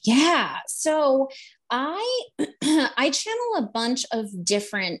 Yeah. So I I channel a bunch of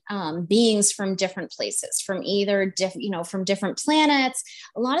different beings from different places, from either from different planets.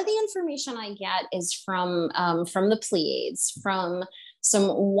 A lot of the information I get is from the Pleiades, from some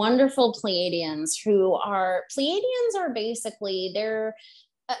wonderful Pleiadians Pleiadians are basically they're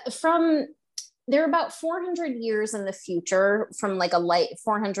about 400 years in the future, from like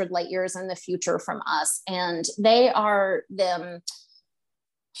 400 light years in the future from us. And they are them,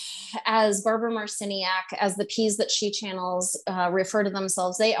 as Barbara Marciniak, as the P's that she channels refer to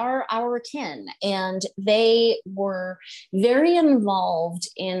themselves, they are our kin. And they were very involved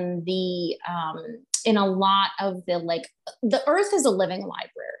in in a lot of the Earth is a living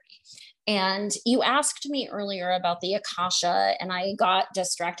library. And you asked me earlier about the Akasha, and I got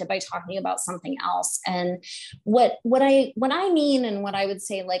distracted by talking about something else. And what I mean, and what I would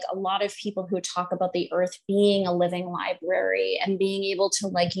say, like a lot of people who talk about the Earth being a living library and being able to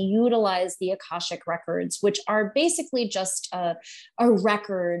like utilize the Akashic records, which are basically just a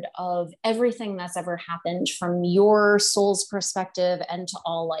record of everything that's ever happened from your soul's perspective and to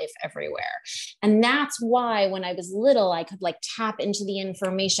all life everywhere. And that's why when I was little, I could like tap into the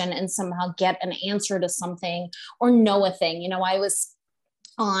information and somehow get an answer to something or know a thing.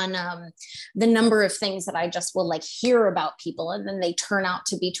 on the number of things that I just will like hear about people, and then they turn out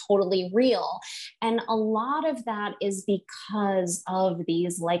to be totally real. And a lot of that is because of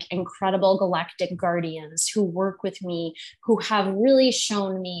these like incredible galactic guardians who work with me, who have really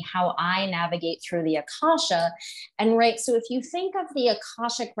shown me how I navigate through the Akasha. And right, so if you think of the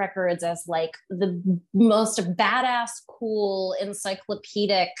Akashic records as like the most badass, cool,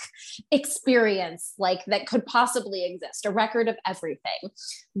 encyclopedic experience like that could possibly exist, a record of everything,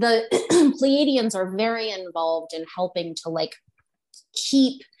 the Pleiadians are very involved in helping to like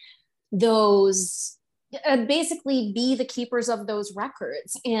keep those, basically be the keepers of those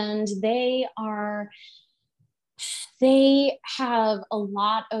records. And they have a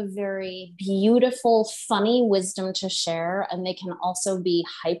lot of very beautiful, funny wisdom to share. And they can also be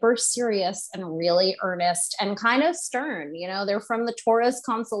hyper serious and really earnest and kind of stern. You know, they're from the Taurus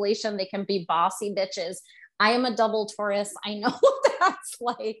constellation. They can be bossy bitches. I am a double Taurus. I know that's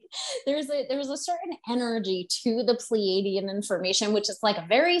like, there's a certain energy to the Pleiadian information, which is like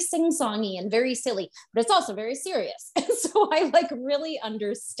very sing-songy and very silly, but it's also very serious. And so I like really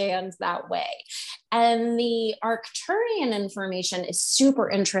understand that way. And the Arcturian information is super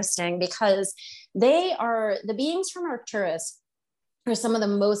interesting because the beings from Arcturus are some of the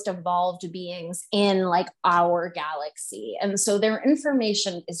most evolved beings in like our galaxy. And so their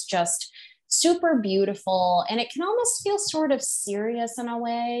information is just super beautiful, and it can almost feel sort of serious in a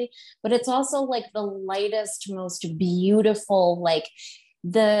way, but it's also like the lightest, most beautiful. Like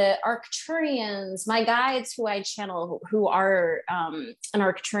the Arcturians, my guides who I channel, who are an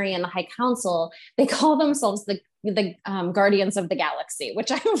Arcturian High Council, they call themselves the Guardians of the Galaxy,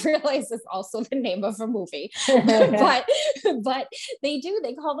 which I realize is also the name of a movie, but they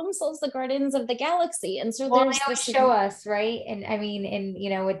call themselves the Guardians of the Galaxy. And so they always show us, right? And I mean, and you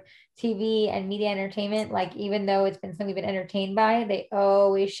know, with TV and media entertainment, like even though it's been something we've been entertained by, they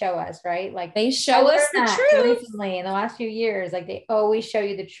always show us, right? Like they show us the truth. Recently in the last few years, like they always show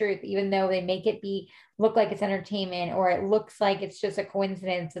you the truth, even though they make it look like it's entertainment, or it looks like it's just a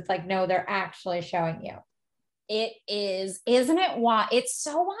coincidence. It's like, no, they're actually showing you. It is, isn't it? Why it's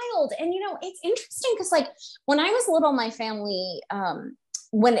so wild. And you know, it's interesting because like when I was little, my family,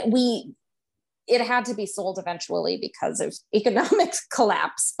 it had to be sold eventually because of economic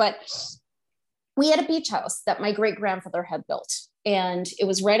collapse, but we had a beach house that my great grandfather had built, and it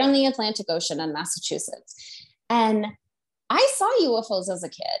was right on the Atlantic Ocean in Massachusetts. And I saw UFOs as a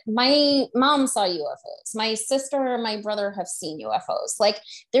kid. My mom saw UFOs. My sister and my brother have seen UFOs. Like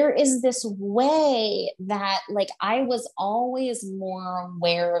there is this way that like I was always more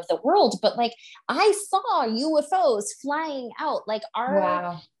aware of the world, but like I saw UFOs flying out. Like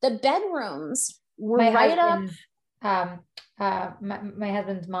the bedrooms were my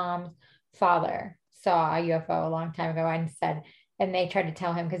husband's mom's father saw a UFO a long time ago and they tried to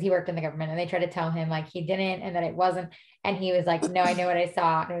tell him, because he worked in the government, and they tried to tell him like he didn't and that it wasn't. And he was like, no, I know what I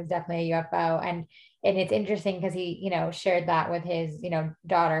saw. And it was definitely a UFO. And it's interesting because he, you know, shared that with his, you know,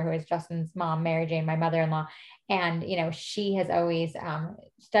 daughter, who is Justin's mom, Mary Jane, my mother-in-law. And, you know, she has always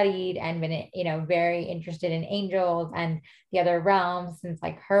studied and been, you know, very interested in angels and the other realms since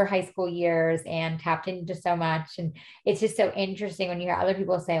like her high school years, and tapped into so much. And it's just so interesting when you hear other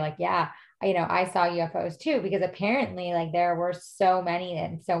people say like, yeah, you know, I saw UFOs too, because apparently like there were so many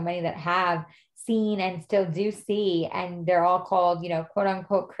that have seen and still do see, and they're all called, you know, quote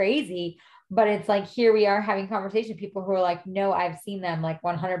unquote crazy. But it's like, here we are having conversation, people who are like, no, I've seen them like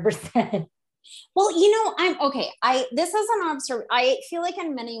 100%. Well, you know, this is an observation. I feel like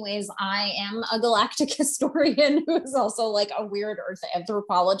in many ways I am a galactic historian who is also like a weird earth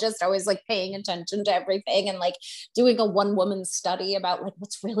anthropologist, always like paying attention to everything and like doing a one-woman study about like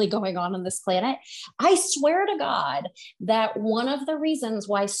what's really going on this planet. I swear to God that one of the reasons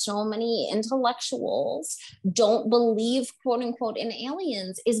why so many intellectuals don't believe, quote unquote, in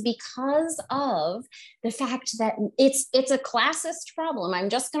aliens is because of the fact that it's a classist problem. I'm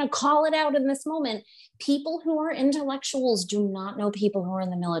just going to call it out in this moment. People who are intellectuals do not know people who are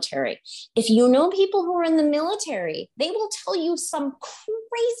in the military. If you know people who are in the military, they will tell you some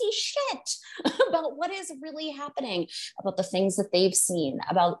crazy shit about what is really happening, about the things that they've seen,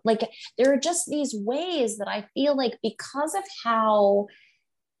 about like, there are just these ways that I feel like because of how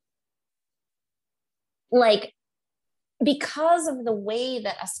like, because of the way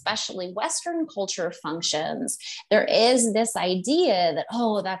that especially Western culture functions, there is this idea that,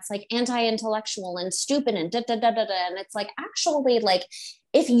 oh, that's like anti-intellectual and stupid and da, da, da, da, da. And it's like, actually, like,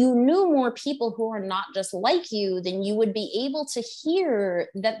 if you knew more people who are not just like you, then you would be able to hear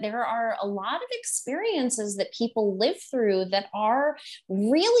that there are a lot of experiences that people live through that are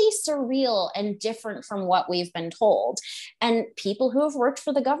really surreal and different from what we've been told. And people who have worked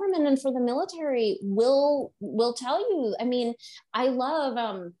for the government and for the military will tell you. I mean, I love,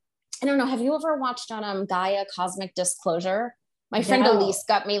 I don't know, have you ever watched on Gaia Cosmic Disclosure? My friend Elise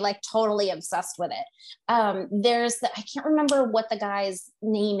got me like totally obsessed with it. There's I can't remember what the guy's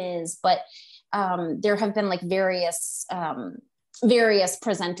name is, but there have been like various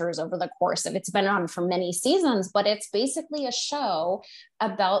presenters over the course of, it's been on for many seasons, but it's basically a show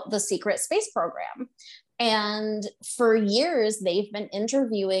about the secret space program. And for years, they've been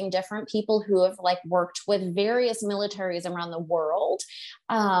interviewing different people who have like worked with various militaries around the world.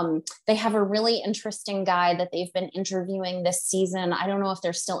 They have a really interesting guy that they've been interviewing this season. I don't know if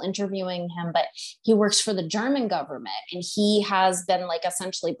they're still interviewing him, but he works for the German government, and he has been like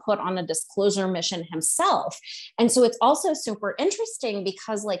essentially put on a disclosure mission himself. And so it's also super interesting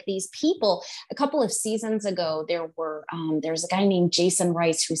because like these people, a couple of seasons ago, there's a guy named Jason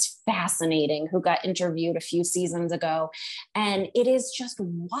Rice, who's fascinating, who got interviewed a few seasons ago. And it is just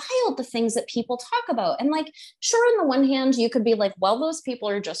wild, the things that people talk about. And like, sure, on the one hand, you could be like, well, those people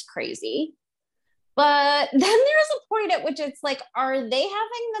are just crazy. But then there's a point at which it's like, are they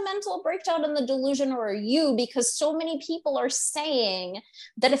having the mental breakdown and the delusion, or are you? Because so many people are saying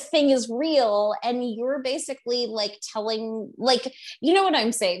that a thing is real, and you're basically like telling, like, you know what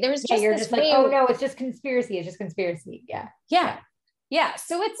I'm saying? There's just you're just like, oh no, it's just conspiracy. It's just conspiracy. Yeah.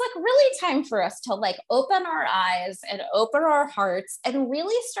 So it's like really time for us to like open our eyes and open our hearts and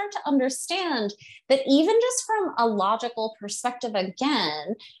really start to understand that even just from a logical perspective,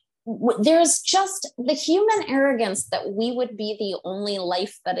 again, there's just the human arrogance that we would be the only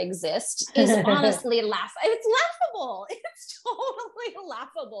life that exists is honestly it's laughable. It's totally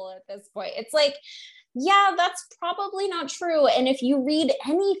laughable at this point. It's like, yeah, that's probably not true. And if you read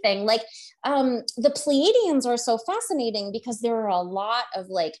anything like the Pleiadians are so fascinating because there are a lot of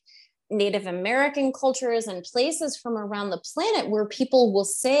like Native American cultures and places from around the planet where people will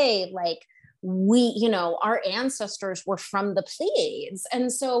say like, our ancestors were from the Pleiades.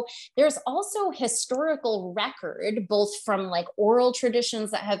 And so there's also historical record, both from like oral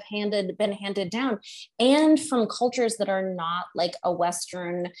traditions that have been handed down and from cultures that are not like a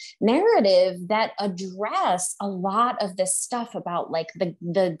Western narrative, that address a lot of this stuff about like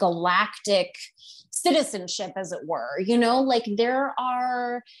the galactic citizenship, as it were. Like there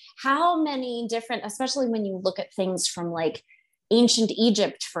are how many different, especially when you look at things from like ancient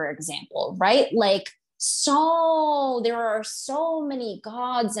Egypt, for example, right? Like, there are so many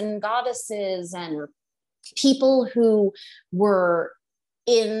gods and goddesses and people who were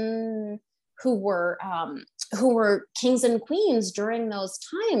kings and queens during those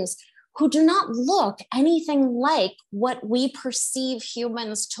times, who do not look anything like what we perceive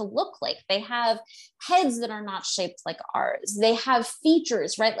humans to look like. They have heads that are not shaped like ours. They have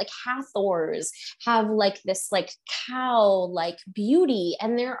features, right? Like Hathors have like this like cow-like beauty.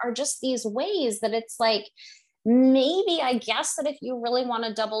 And there are just these ways that it's like, maybe I guess that if you really want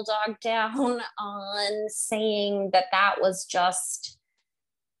to double dog down on saying that was just,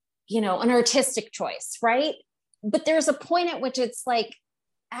 an artistic choice, right? But there's a point at which it's like,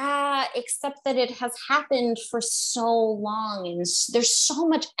 except that it has happened for so long and there's so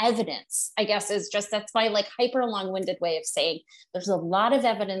much evidence, I guess, that's my like hyper long-winded way of saying there's a lot of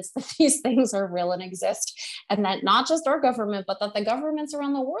evidence that these things are real and exist, and that not just our government, but that the governments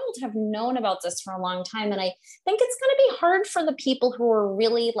around the world have known about this for a long time. And I think it's going to be hard for the people who are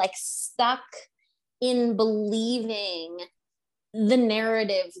really like stuck in believing the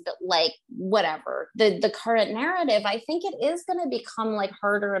narrative that like whatever the current narrative. I think it is going to become like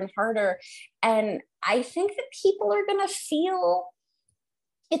harder and harder, and I think that people are going to feel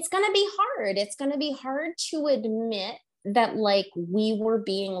it's going to be hard. It's going to be hard to admit that like we were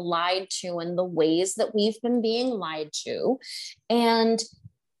being lied to in the ways that we've been being lied to. And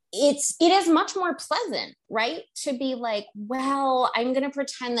it is much more pleasant, right? To be like, well, I'm going to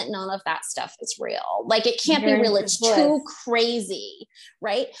pretend that none of that stuff is real. Like, it can't be real. It's too crazy,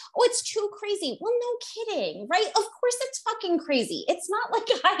 right? Oh, it's too crazy. Well, no kidding, right? Of course it's fucking crazy. It's not like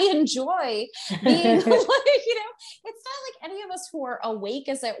I enjoy being like, it's not like any of us who are awake,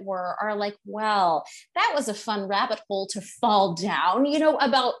 as it were, are like, well, that was a fun rabbit hole to fall down,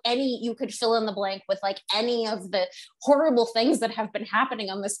 about you could fill in the blank with like any of the horrible things that have been happening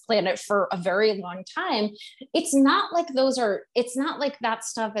on this planet for a very long time. It's not like that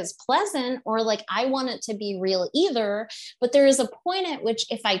stuff is pleasant or like I want it to be real either. But there is a point at which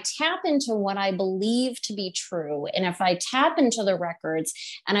if I tap into what I believe to be true, and if I tap into the records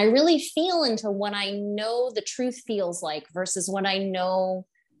and I really feel into what I know the truth feels like versus what I know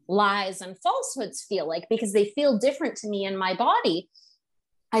lies and falsehoods feel like, because they feel different to me in my body,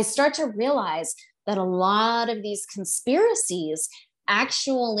 I start to realize that a lot of these conspiracies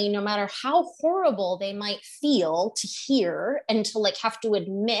actually, no matter how horrible they might feel to hear and to like have to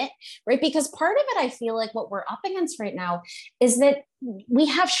admit, right? Because part of it, I feel like what we're up against right now is that we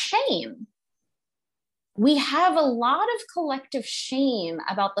have shame. We have a lot of collective shame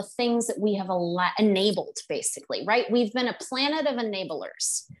about the things that we have enabled, basically, right? We've been a planet of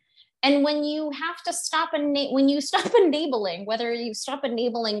enablers. And when you have to stop enabling, whether you stop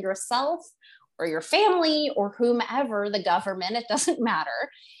enabling yourself or your family or whomever, the government, it doesn't matter.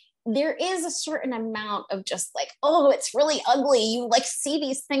 There is a certain amount of just like, oh, it's really ugly. You like see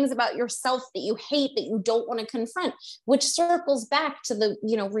these things about yourself that you hate, that you don't want to confront, which circles back to the,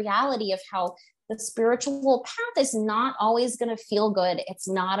 reality of how the spiritual path is not always going to feel good. It's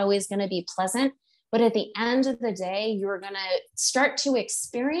not always going to be pleasant. But at the end of the day, you're going to start to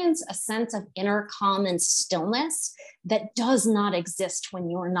experience a sense of inner calm and stillness that does not exist when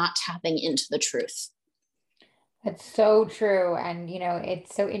you're not tapping into the truth. That's so true. And,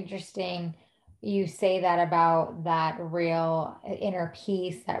 it's so interesting you say that about that real inner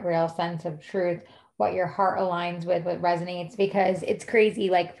peace, that real sense of truth, what your heart aligns with, what resonates, because it's crazy.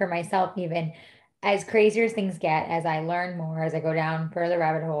 Like for myself, even as crazier as things get, as I learn more, as I go down further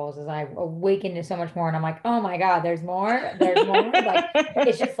rabbit holes, as I awaken to so much more, and I'm like, oh my God, there's more, like,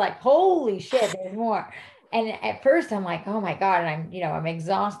 it's just like, holy shit, there's more. And at first I'm like, oh my God. And I'm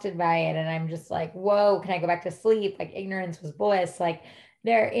exhausted by it. And I'm just like, whoa, can I go back to sleep? Like ignorance was bliss. Like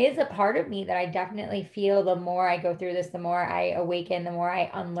there is a part of me that I definitely feel the more I go through this, the more I awaken, the more I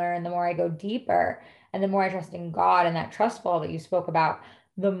unlearn, the more I go deeper, and the more I trust in God and that trust fall that you spoke about,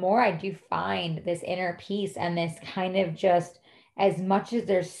 the more I do find this inner peace and this kind of just, as much as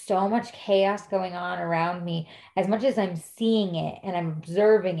there's so much chaos going on around me, as much as I'm seeing it and I'm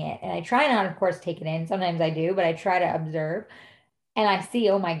observing it, and I try not, of course, take it in. Sometimes I do, but I try to observe. And I see,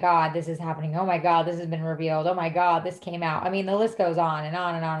 oh my God, this is happening. Oh my God, this has been revealed. Oh my God, this came out. I mean, the list goes on and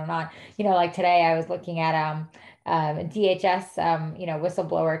on and on and on. Like today I was looking at DHS,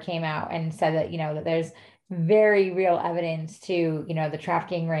 whistleblower came out and said that, that there's very real evidence to, the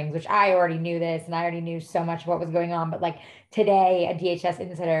trafficking rings, which I already knew this and I already knew so much of what was going on. But like today, a DHS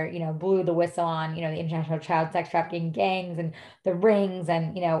insider, blew the whistle on, the international child sex trafficking gangs and the rings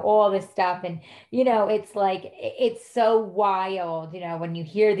and, all this stuff. And, it's like, it's so wild, when you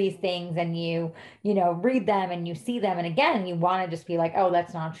hear these things and you read them and you see them. And again, you want to just be like, oh,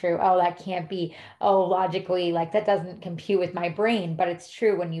 that's not true. Oh, that can't be. Oh, logically, like that doesn't compute with my brain. But it's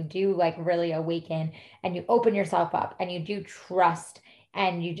true when you do like really awaken and you open yourself up and you do trust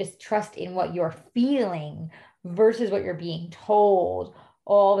and you just trust in what you're feeling versus what you're being told.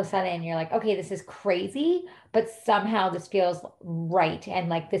 All of a sudden you're like, okay, this is crazy, but somehow this feels right. And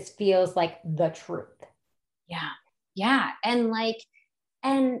like, this feels like the truth. Yeah. Yeah. And like,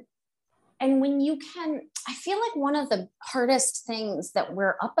 and when you can, I feel like one of the hardest things that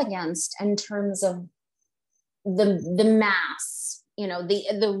we're up against in terms of the mass,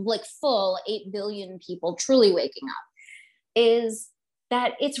 the like full 8 billion people truly waking up, is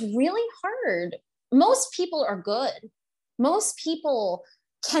that it's really hard. Most people are good. Most people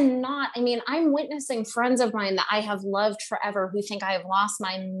cannot. I mean, I'm witnessing friends of mine that I have loved forever who think I have lost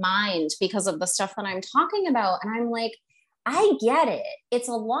my mind because of the stuff that I'm talking about. And I'm like, I get it. It's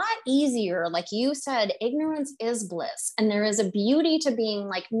a lot easier. Like you said, ignorance is bliss. And there is a beauty to being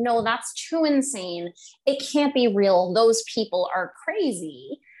like, no, that's too insane. It can't be real. Those people are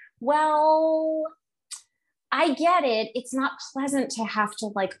crazy. Well, I get it. It's not pleasant to have to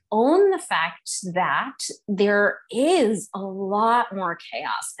like own the fact that there is a lot more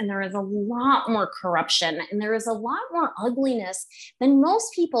chaos and there is a lot more corruption and there is a lot more ugliness than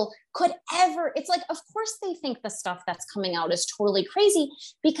most people could ever. It's like, of course they think the stuff that's coming out is totally crazy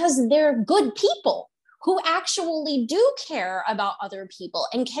because they're good people who actually do care about other people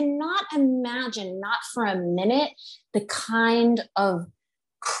and cannot imagine, not for a minute, the kind of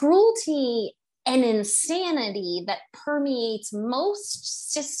cruelty and insanity that permeates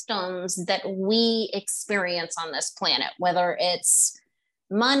most systems that we experience on this planet, whether it's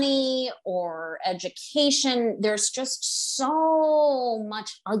money or education. There's just so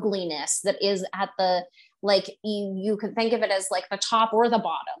much ugliness that is at the Like you can think of it as like the top or the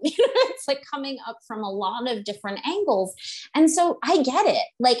bottom. It's like coming up from a lot of different angles. And so I get it.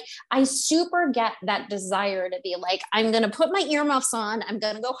 Like I super get that desire to be like, I'm going to put my earmuffs on. I'm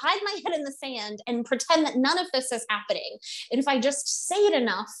going to go hide my head in the sand and pretend that none of this is happening. And if I just say it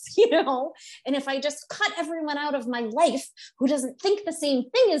enough, and if I just cut everyone out of my life who doesn't think the same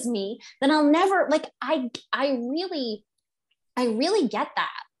thing as me, then I'll never, like, I really get that.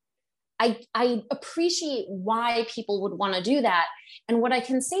 I appreciate why people would want to do that. And what I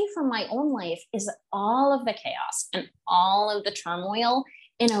can say from my own life is all of the chaos and all of the turmoil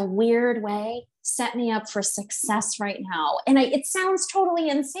in a weird way set me up for success right now. And it sounds totally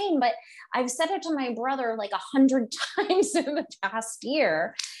insane, but I've said it to my brother like 100 times in the past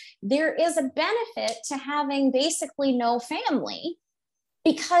year. There is a benefit to having basically no family,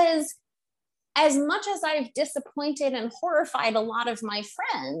 because as much as I've disappointed and horrified a lot of my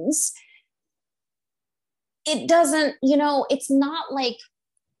friends, it doesn't, it's not like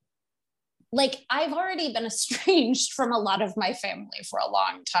I've already been estranged from a lot of my family for a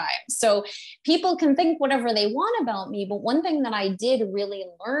long time. So people can think whatever they want about me. But one thing that I did really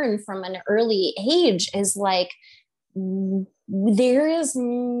learn from an early age is like, things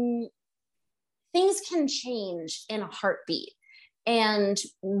can change in a heartbeat. And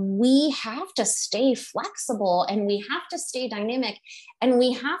we have to stay flexible, and we have to stay dynamic, and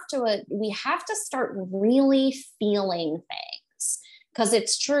we have to start really feeling things. Because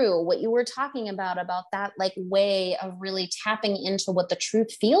it's true what you were talking about that like way of really tapping into what the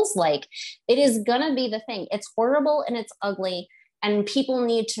truth feels like. It is gonna be the thing. It's horrible and it's ugly, and people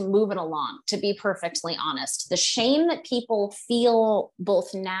need to move it along, to be perfectly honest. The shame that people feel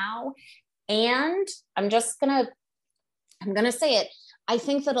both now, and I'm going to say it. I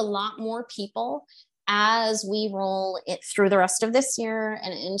think that a lot more people, as we roll it through the rest of this year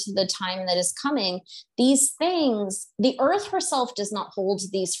and into the time that is coming, these things, the earth herself does not hold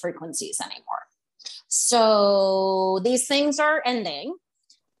these frequencies anymore. So these things are ending.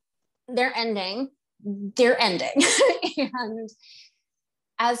 They're ending. And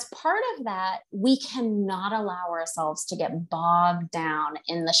as part of that, we cannot allow ourselves to get bogged down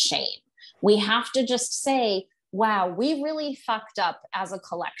in the shame. We have to just say, wow, we really fucked up as a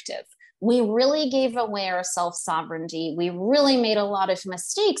collective. We really gave away our self-sovereignty. We really made a lot of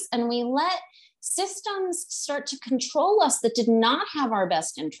mistakes, and we let systems start to control us that did not have our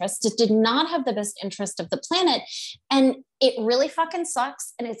best interests. It did not have the best interest of the planet. And it really fucking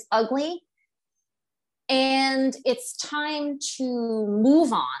sucks, and it's ugly. And it's time to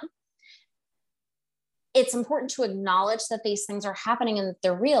move on. It's important to acknowledge that these things are happening and that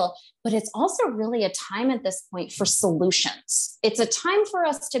they're real, but it's also really a time at this point for solutions. It's a time for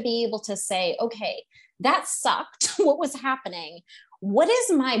us to be able to say, okay, that sucked. What was happening? What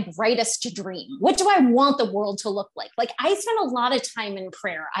is my brightest dream? What do I want the world to look like? Like, I spend a lot of time in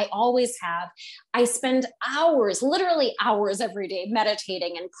prayer. I always have. I spend hours, literally hours every day,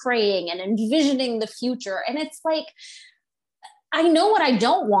 meditating and praying and envisioning the future. And it's like, I know what I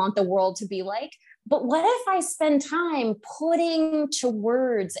don't want the world to be like. But what if I spend time putting to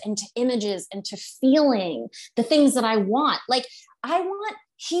words and to images and to feeling the things that I want? Like, I want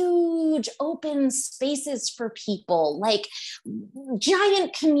huge open spaces for people, like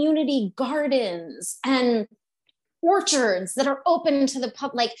giant community gardens and orchards that are open to the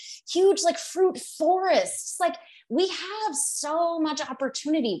public, like huge, like fruit forests. Like, we have so much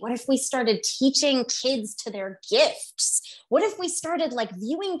opportunity. What if we started teaching kids to their gifts? What if we started like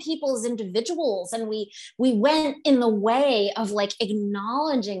viewing people as individuals, and we went in the way of like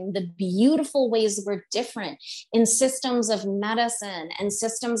acknowledging the beautiful ways we're different in systems of medicine and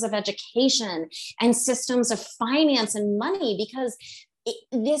systems of education and systems of finance and money? Because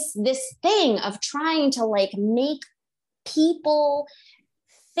this thing of trying to like make people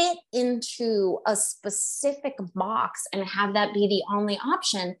fit into a specific box and have that be the only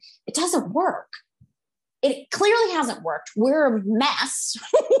option, it doesn't work. It clearly hasn't worked. We're a mess.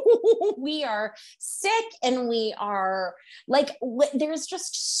 We are sick, and we are like, there's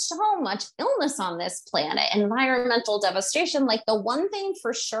just so much illness on this planet, environmental devastation. Like, the one thing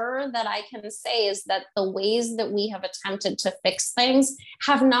for sure that I can say is that the ways that we have attempted to fix things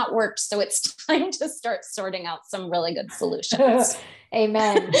have not worked. So it's time to start sorting out some really good solutions.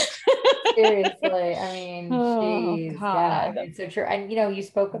 Amen. Seriously. I mean, geez, yeah, it's so true. And, you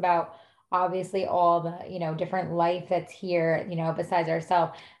spoke about obviously all the, different life that's here, besides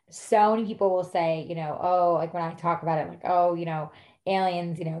ourselves. So many people will say, oh, like when I talk about it, like, oh,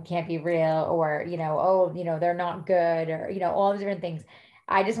 aliens, can't be real, or, oh, they're not good, or, all the different things.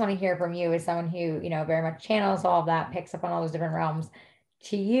 I just want to hear from you as someone who, very much channels all of that, picks up on all those different realms.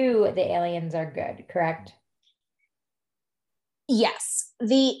 to you, the aliens are good, correct? Yes,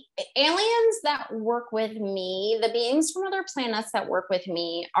 the aliens that work with me, the beings from other planets that work with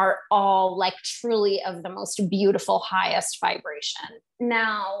me are all like truly of the most beautiful, highest vibration.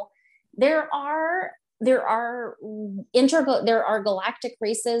 Now, there are there are galactic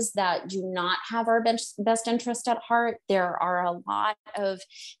races that do not have our best interest at heart. There are a lot of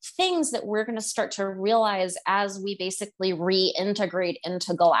things that we're going to start to realize as we basically reintegrate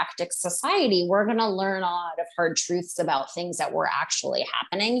into galactic society. We're going to learn a lot of hard truths about things that were actually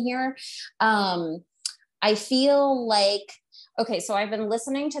happening here. I feel like, okay, so I've been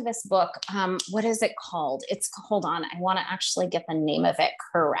listening to this book. What is it called? Hold on, I want to actually get the name of it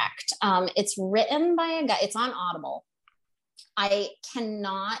correct. It's written by a guy, it's on Audible. I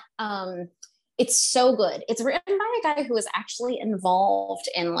cannot, it's so good. It's written by a guy who is actually involved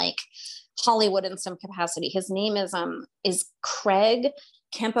in like Hollywood in some capacity. His name is Craig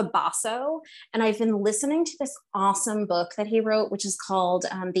Campobasso. And I've been listening to this awesome book that he wrote, which is called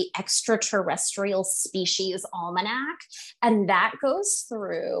The Extraterrestrial Species Almanac. And that goes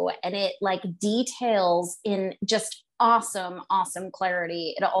through and it like details in just awesome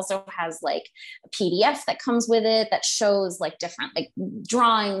clarity. It also has like a PDF that comes with it that shows like different like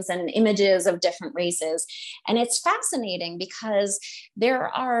drawings and images of different races. And it's fascinating because there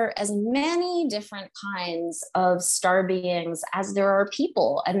are as many different kinds of star beings as there are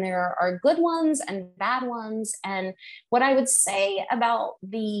people, and there are good ones and bad ones. And what I would say about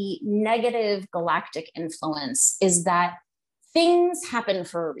the negative galactic influence is that things happen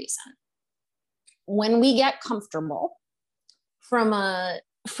for a reason. When we get comfortable from a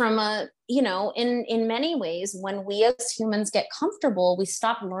in many ways, when we as humans get comfortable, we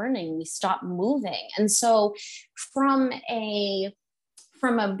stop learning, we stop moving. And so from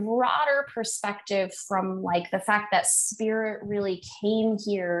a broader perspective, from like the fact that spirit really came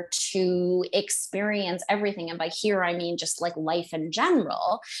here to experience everything. And by here, I mean just like life in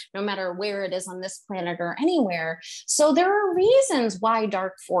general, no matter where it is on this planet or anywhere. So there are reasons why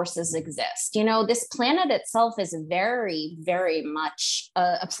dark forces exist. You know, this planet itself is very, very much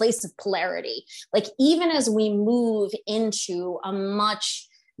a place of polarity. Like even as we move into a much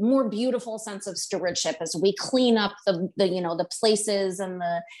more beautiful sense of stewardship, as we clean up the places and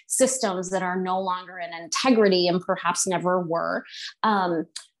the systems that are no longer in integrity and perhaps never were,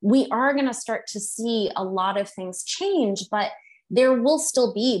 we are going to start to see a lot of things change, but there will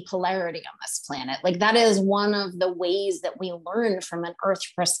still be polarity on this planet. Like that is one of the ways that we learn from an Earth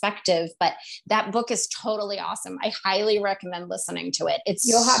perspective. But that book is totally awesome. I highly recommend listening to it.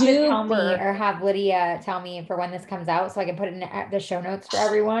 You'll have to tell me, or have Lydia tell me for when this comes out so I can put it in the show notes for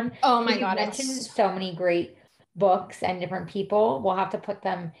everyone. Oh my God. You mentioned so many great books and different people. We'll have to put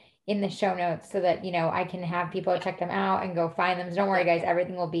them in the show notes so that, I can have people check them out and go find them. So don't worry, guys,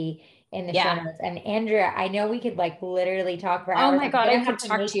 everything will be in the show notes. And Andrea, I know we could like literally talk for hours. Oh my God, I could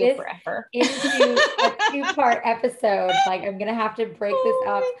talk to you forever. Into a 2-part episode. Like I'm gonna have to break this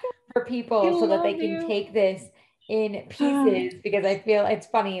up for people so that they can take this in pieces, because I feel it's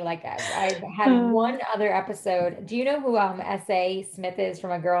funny. Like I've had one other episode. Do you know who S.A. Smith is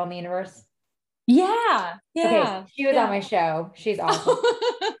from A Girl in the Universe? Yeah. Okay, she was on my show. She's awesome.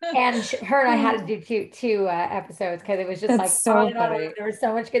 And her and I had to do two episodes because it was just like so funny. There was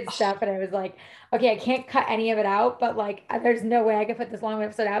so much good stuff, and I was like, okay, I can't cut any of it out, but like there's no way I could put this long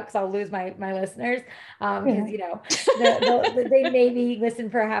episode out because I'll lose my listeners, because they maybe listen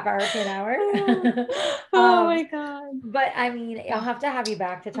for a half hour to an hour. Oh my God. But I mean, I'll have to have you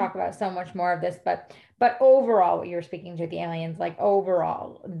back to talk about so much more of this, but overall, what you're speaking to the aliens, like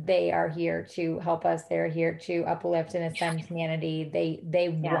overall, they are here to help us. They're here to uplift and ascend humanity. They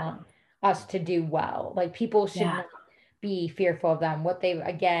want us to do well. Like people should not be fearful of them. What they've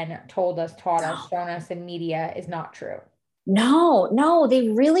again told us, taught us, shown us in media is not true. No, they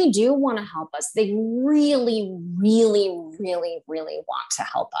really do want to help us. They really, really, really, really want to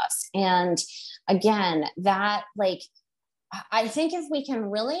help us. And again, that like, I think if we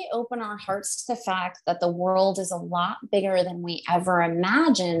can really open our hearts to the fact that the world is a lot bigger than we ever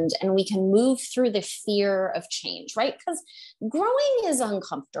imagined, and we can move through the fear of change, right? Because growing is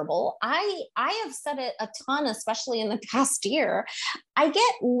uncomfortable. I have said it a ton, especially in the past year. I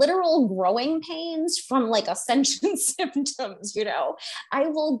get literal growing pains from like ascension symptoms, I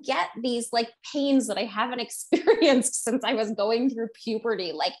will get these like pains that I haven't experienced since I was going through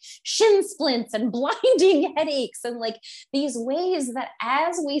puberty, like shin splints and blinding headaches and like these these ways that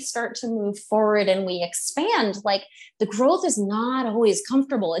as we start to move forward and we expand, like the growth is not always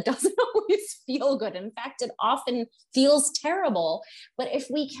comfortable. It doesn't always feel good. In fact, it often feels terrible. But if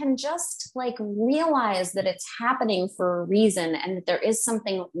we can just like realize that it's happening for a reason and that there is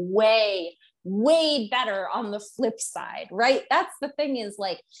something way better on the flip side, right? That's the thing, is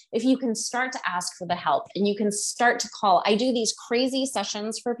like, if you can start to ask for the help and you can start to call. I do these crazy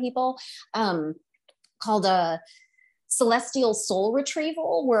sessions for people called a celestial soul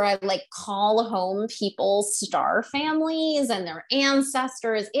retrieval, where I like call home people's star families and their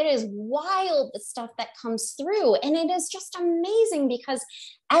ancestors. It is wild, the stuff that comes through. And it is just amazing because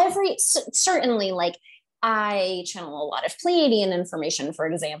certainly like I channel a lot of Pleiadian information, for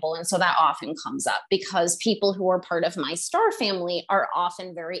example. And so that often comes up because people who are part of my star family are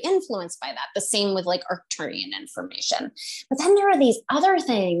often very influenced by that. The same with like Arcturian information. But then there are these other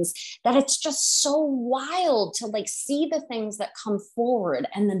things that it's just so wild to like see the things that come forward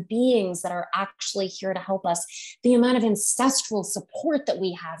and the beings that are actually here to help us. The amount of ancestral support that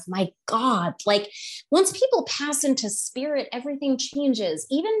we have, my God, like once people pass into spirit, everything changes.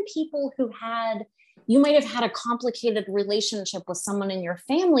 Even people who you might have had a complicated relationship with someone in your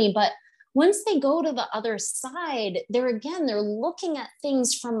family, but once they go to the other side, they're looking at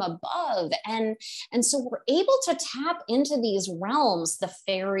things from above. And so we're able to tap into these realms, the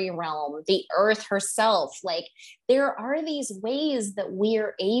fairy realm, the earth herself. Like there are these ways that we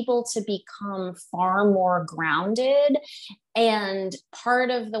are able to become far more grounded. And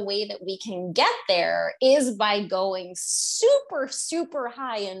part of the way that we can get there is by going super, super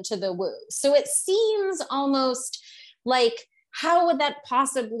high into the woo. So it seems almost like, how would that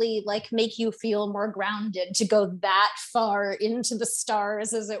possibly like make you feel more grounded to go that far into the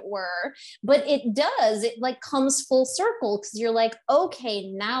stars, as it were? But it does, it like comes full circle, because you're like, okay,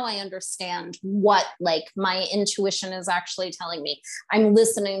 now I understand what like my intuition is actually telling me. I'm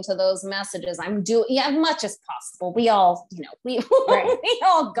listening to those messages. I'm doing as much as possible. We all, we Right. we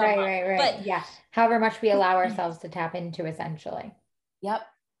all go right. But yeah, however much we allow ourselves to tap into, essentially. Yep.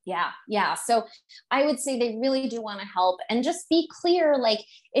 Yeah. So I would say they really do want to help, and just be clear. Like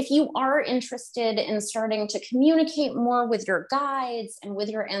if you are interested in starting to communicate more with your guides and with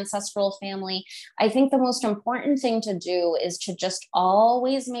your ancestral family, I think the most important thing to do is to just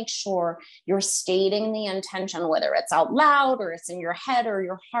always make sure you're stating the intention, whether it's out loud or it's in your head or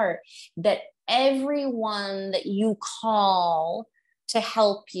your heart, that everyone that you call to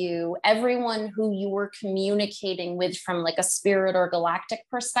help you, everyone who you were communicating with from like a spirit or galactic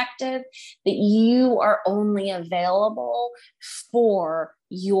perspective, that you are only available for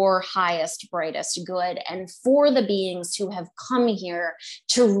your highest, brightest good, and for the beings who have come here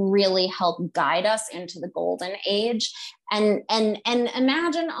to really help guide us into the golden age. And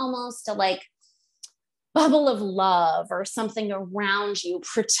imagine almost a like bubble of love or something around you,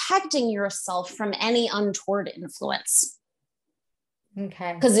 protecting yourself from any untoward influence.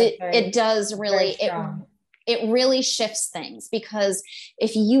 Okay. Because it does really, it really shifts things, because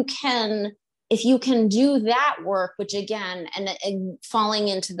if you can do that work, which again, and falling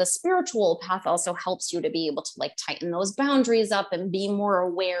into the spiritual path also helps you to be able to like tighten those boundaries up and be more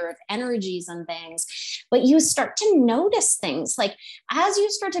aware of energies and things. But you start to notice things, like as you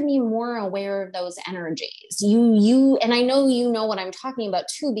start to be more aware of those energies, and I know you know what I'm talking about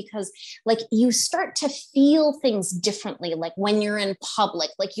too, because like you start to feel things differently. Like when you're in public,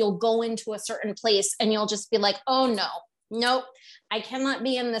 like you'll go into a certain place and you'll just be like, oh no, nope, I cannot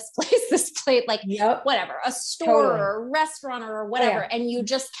be in this place, like whatever, a store or a restaurant or whatever. And you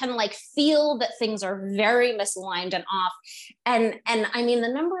just can like feel that things are very misaligned and off. And I mean, the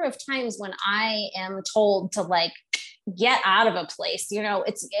number of times when I am told to like get out of a place,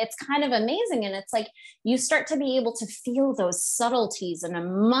 it's kind of amazing. And it's like, you start to be able to feel those subtleties in a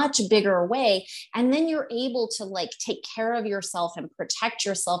much bigger way. And then you're able to like take care of yourself and protect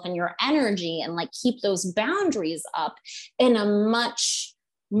yourself and your energy and like keep those boundaries up in a much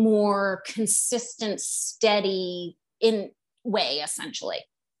more consistent, steady way, essentially.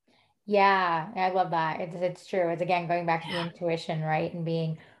 Yeah, I love that. It's true. It's again going back to the intuition, right? And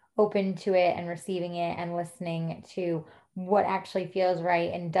being open to it and receiving it and listening to what actually feels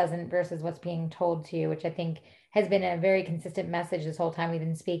right and doesn't versus what's being told to you, which I think has been a very consistent message this whole time we've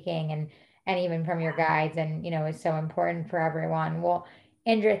been speaking, and even from your guides, and is so important for everyone. Well,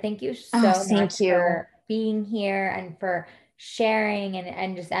 Andrea, thank you so much for being here and for sharing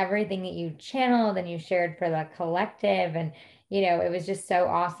and just everything that you channeled and you shared for the collective. And it was just so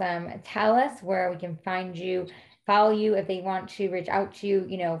awesome. Tell us where we can find you, follow you if they want to reach out to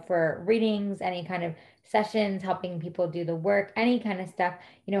you, for readings, any kind of sessions, helping people do the work, any kind of stuff,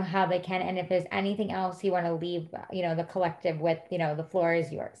 how they can. And if there's anything else you want to leave, the collective with, the floor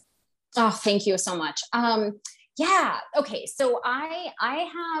is yours. Oh, thank you so much. Yeah. Okay. So I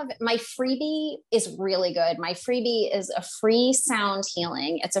have, my freebie is really good. My freebie is a free sound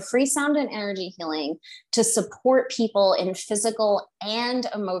healing. It's a free sound and energy healing to support people in physical and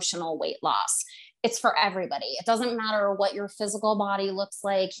emotional weight loss. It's for everybody. It doesn't matter what your physical body looks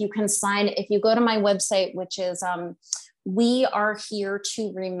like. You can sign, if you go to my website, which is,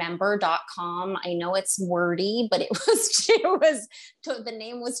 weareheretoRemember.com. I know it's wordy, but the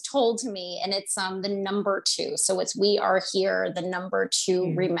name was told to me, and it's the number 2. So it's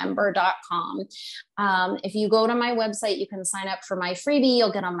weareheretoRemember.com. If you go to my website, you can sign up for my freebie.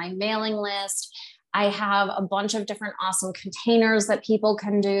 You'll get on my mailing list. I have a bunch of different awesome containers that people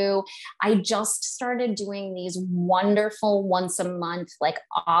can do. I just started doing these wonderful once a month, like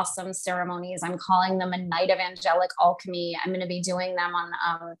awesome ceremonies. I'm calling them a night of angelic alchemy. I'm going to be doing them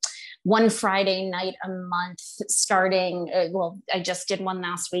on one Friday night a month starting. I just did one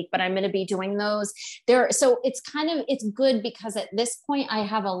last week, but I'm going to be doing those there. So it's good because at this point I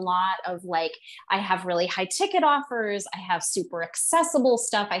have a lot of I have really high ticket offers. I have super accessible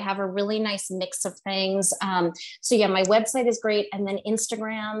stuff. I have a really nice mix of things. So yeah, my website is great. And then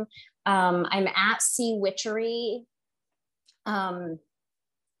Instagram, I'm at C Witchery,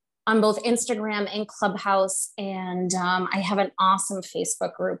 on both Instagram and Clubhouse. And I have an awesome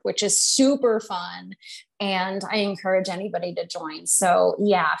Facebook group, which is super fun. And I encourage anybody to join. So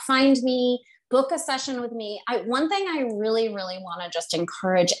yeah, find me, book a session with me. One thing I really, really want to just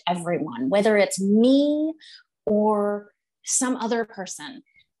encourage everyone, whether it's me or some other person,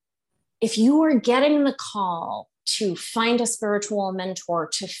 if you are getting the call to find a spiritual mentor,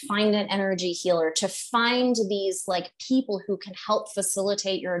 to find an energy healer, to find these people who can help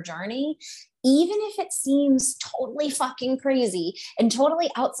facilitate your journey, even if it seems totally fucking crazy and totally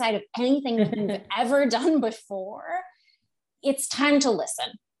outside of anything that you've ever done before, it's time to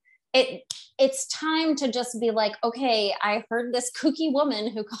listen. It's time to just be like, okay, I heard this kooky woman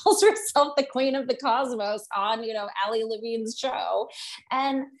who calls herself the queen of the cosmos on, Ali Levine's show.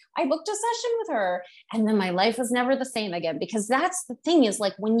 And I booked a session with her, and then my life was never the same again, because that's the thing is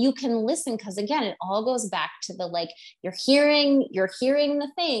when you can listen, because again, it all goes back to the, you're hearing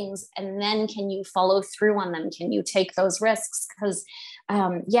the things, and then can you follow through on them? Can you take those risks? Because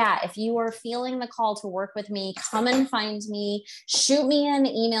if you are feeling the call to work with me, come and find me, shoot me an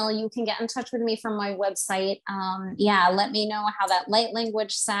email. You can get in touch with me from my website. Let me know how that light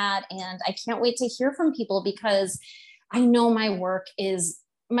language sat. And I can't wait to hear from people, because I know my work is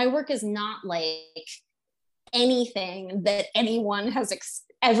not like anything that anyone has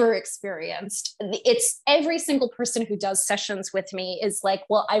ever experienced. It's every single person who does sessions with me is like,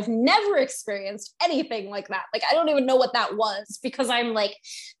 well, I've never experienced anything like that. I don't even know what that was, because I'm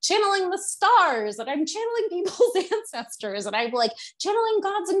channeling the stars, and I'm channeling people's ancestors, and I'm channeling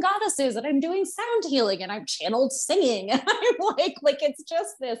gods and goddesses, and I'm doing sound healing, and I'm channeled singing. And I'm it's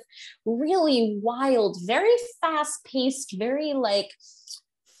just this really wild, very fast paced, very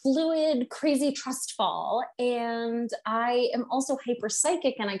fluid, crazy trust fall. And I am also hyper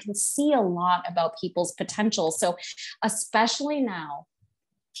psychic, and I can see a lot about people's potential. So especially now,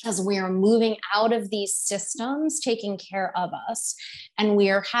 as we are moving out of these systems taking care of us, and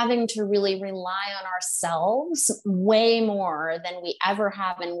we are having to really rely on ourselves way more than we ever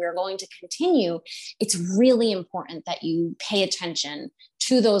have, and we're going to continue, it's really important that you pay attention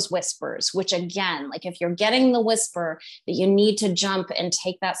to those whispers, which again, if you're getting the whisper that you need to jump and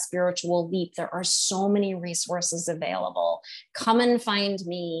take that spiritual leap, there are so many resources available. Come and find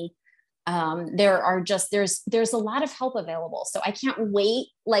me. There's a lot of help available. So I can't wait.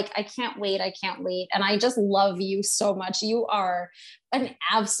 I can't wait. And I just love you so much. You are an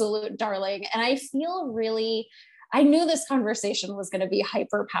absolute darling. And I feel I knew this conversation was going to be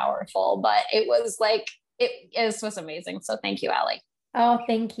hyper powerful, but it was it was amazing. So thank you, Ali. Oh,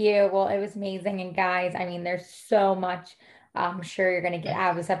 thank you. Well, it was amazing. And guys, there's so much I'm sure you're going to get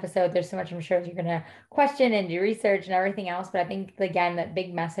out of this episode. There's so much I'm sure you're going to question and do research and everything else. But I think, again, that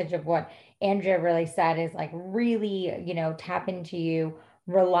big message of what Andrea really said is really, tap into you,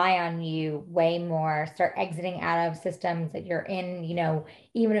 rely on you way more, start exiting out of systems that you're in,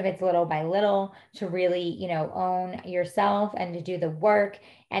 even if it's little by little, to really, own yourself and to do the work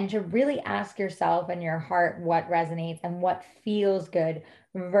and to really ask yourself in your heart what resonates and what feels good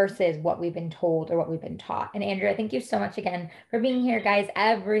versus what we've been told or what we've been taught. And Andrea, thank you so much again for being here, guys.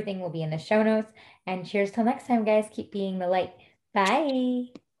 Everything will be in the show notes. And cheers till next time, guys. Keep being the light. Bye.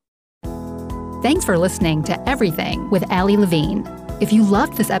 Thanks for listening to Everything with Ali Levine. If you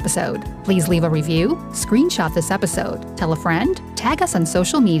loved this episode, please leave a review, screenshot this episode, tell a friend, tag us on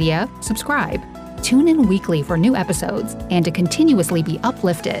social media, subscribe. Tune in weekly for new episodes and to continuously be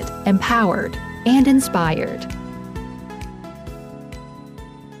uplifted, empowered, and inspired.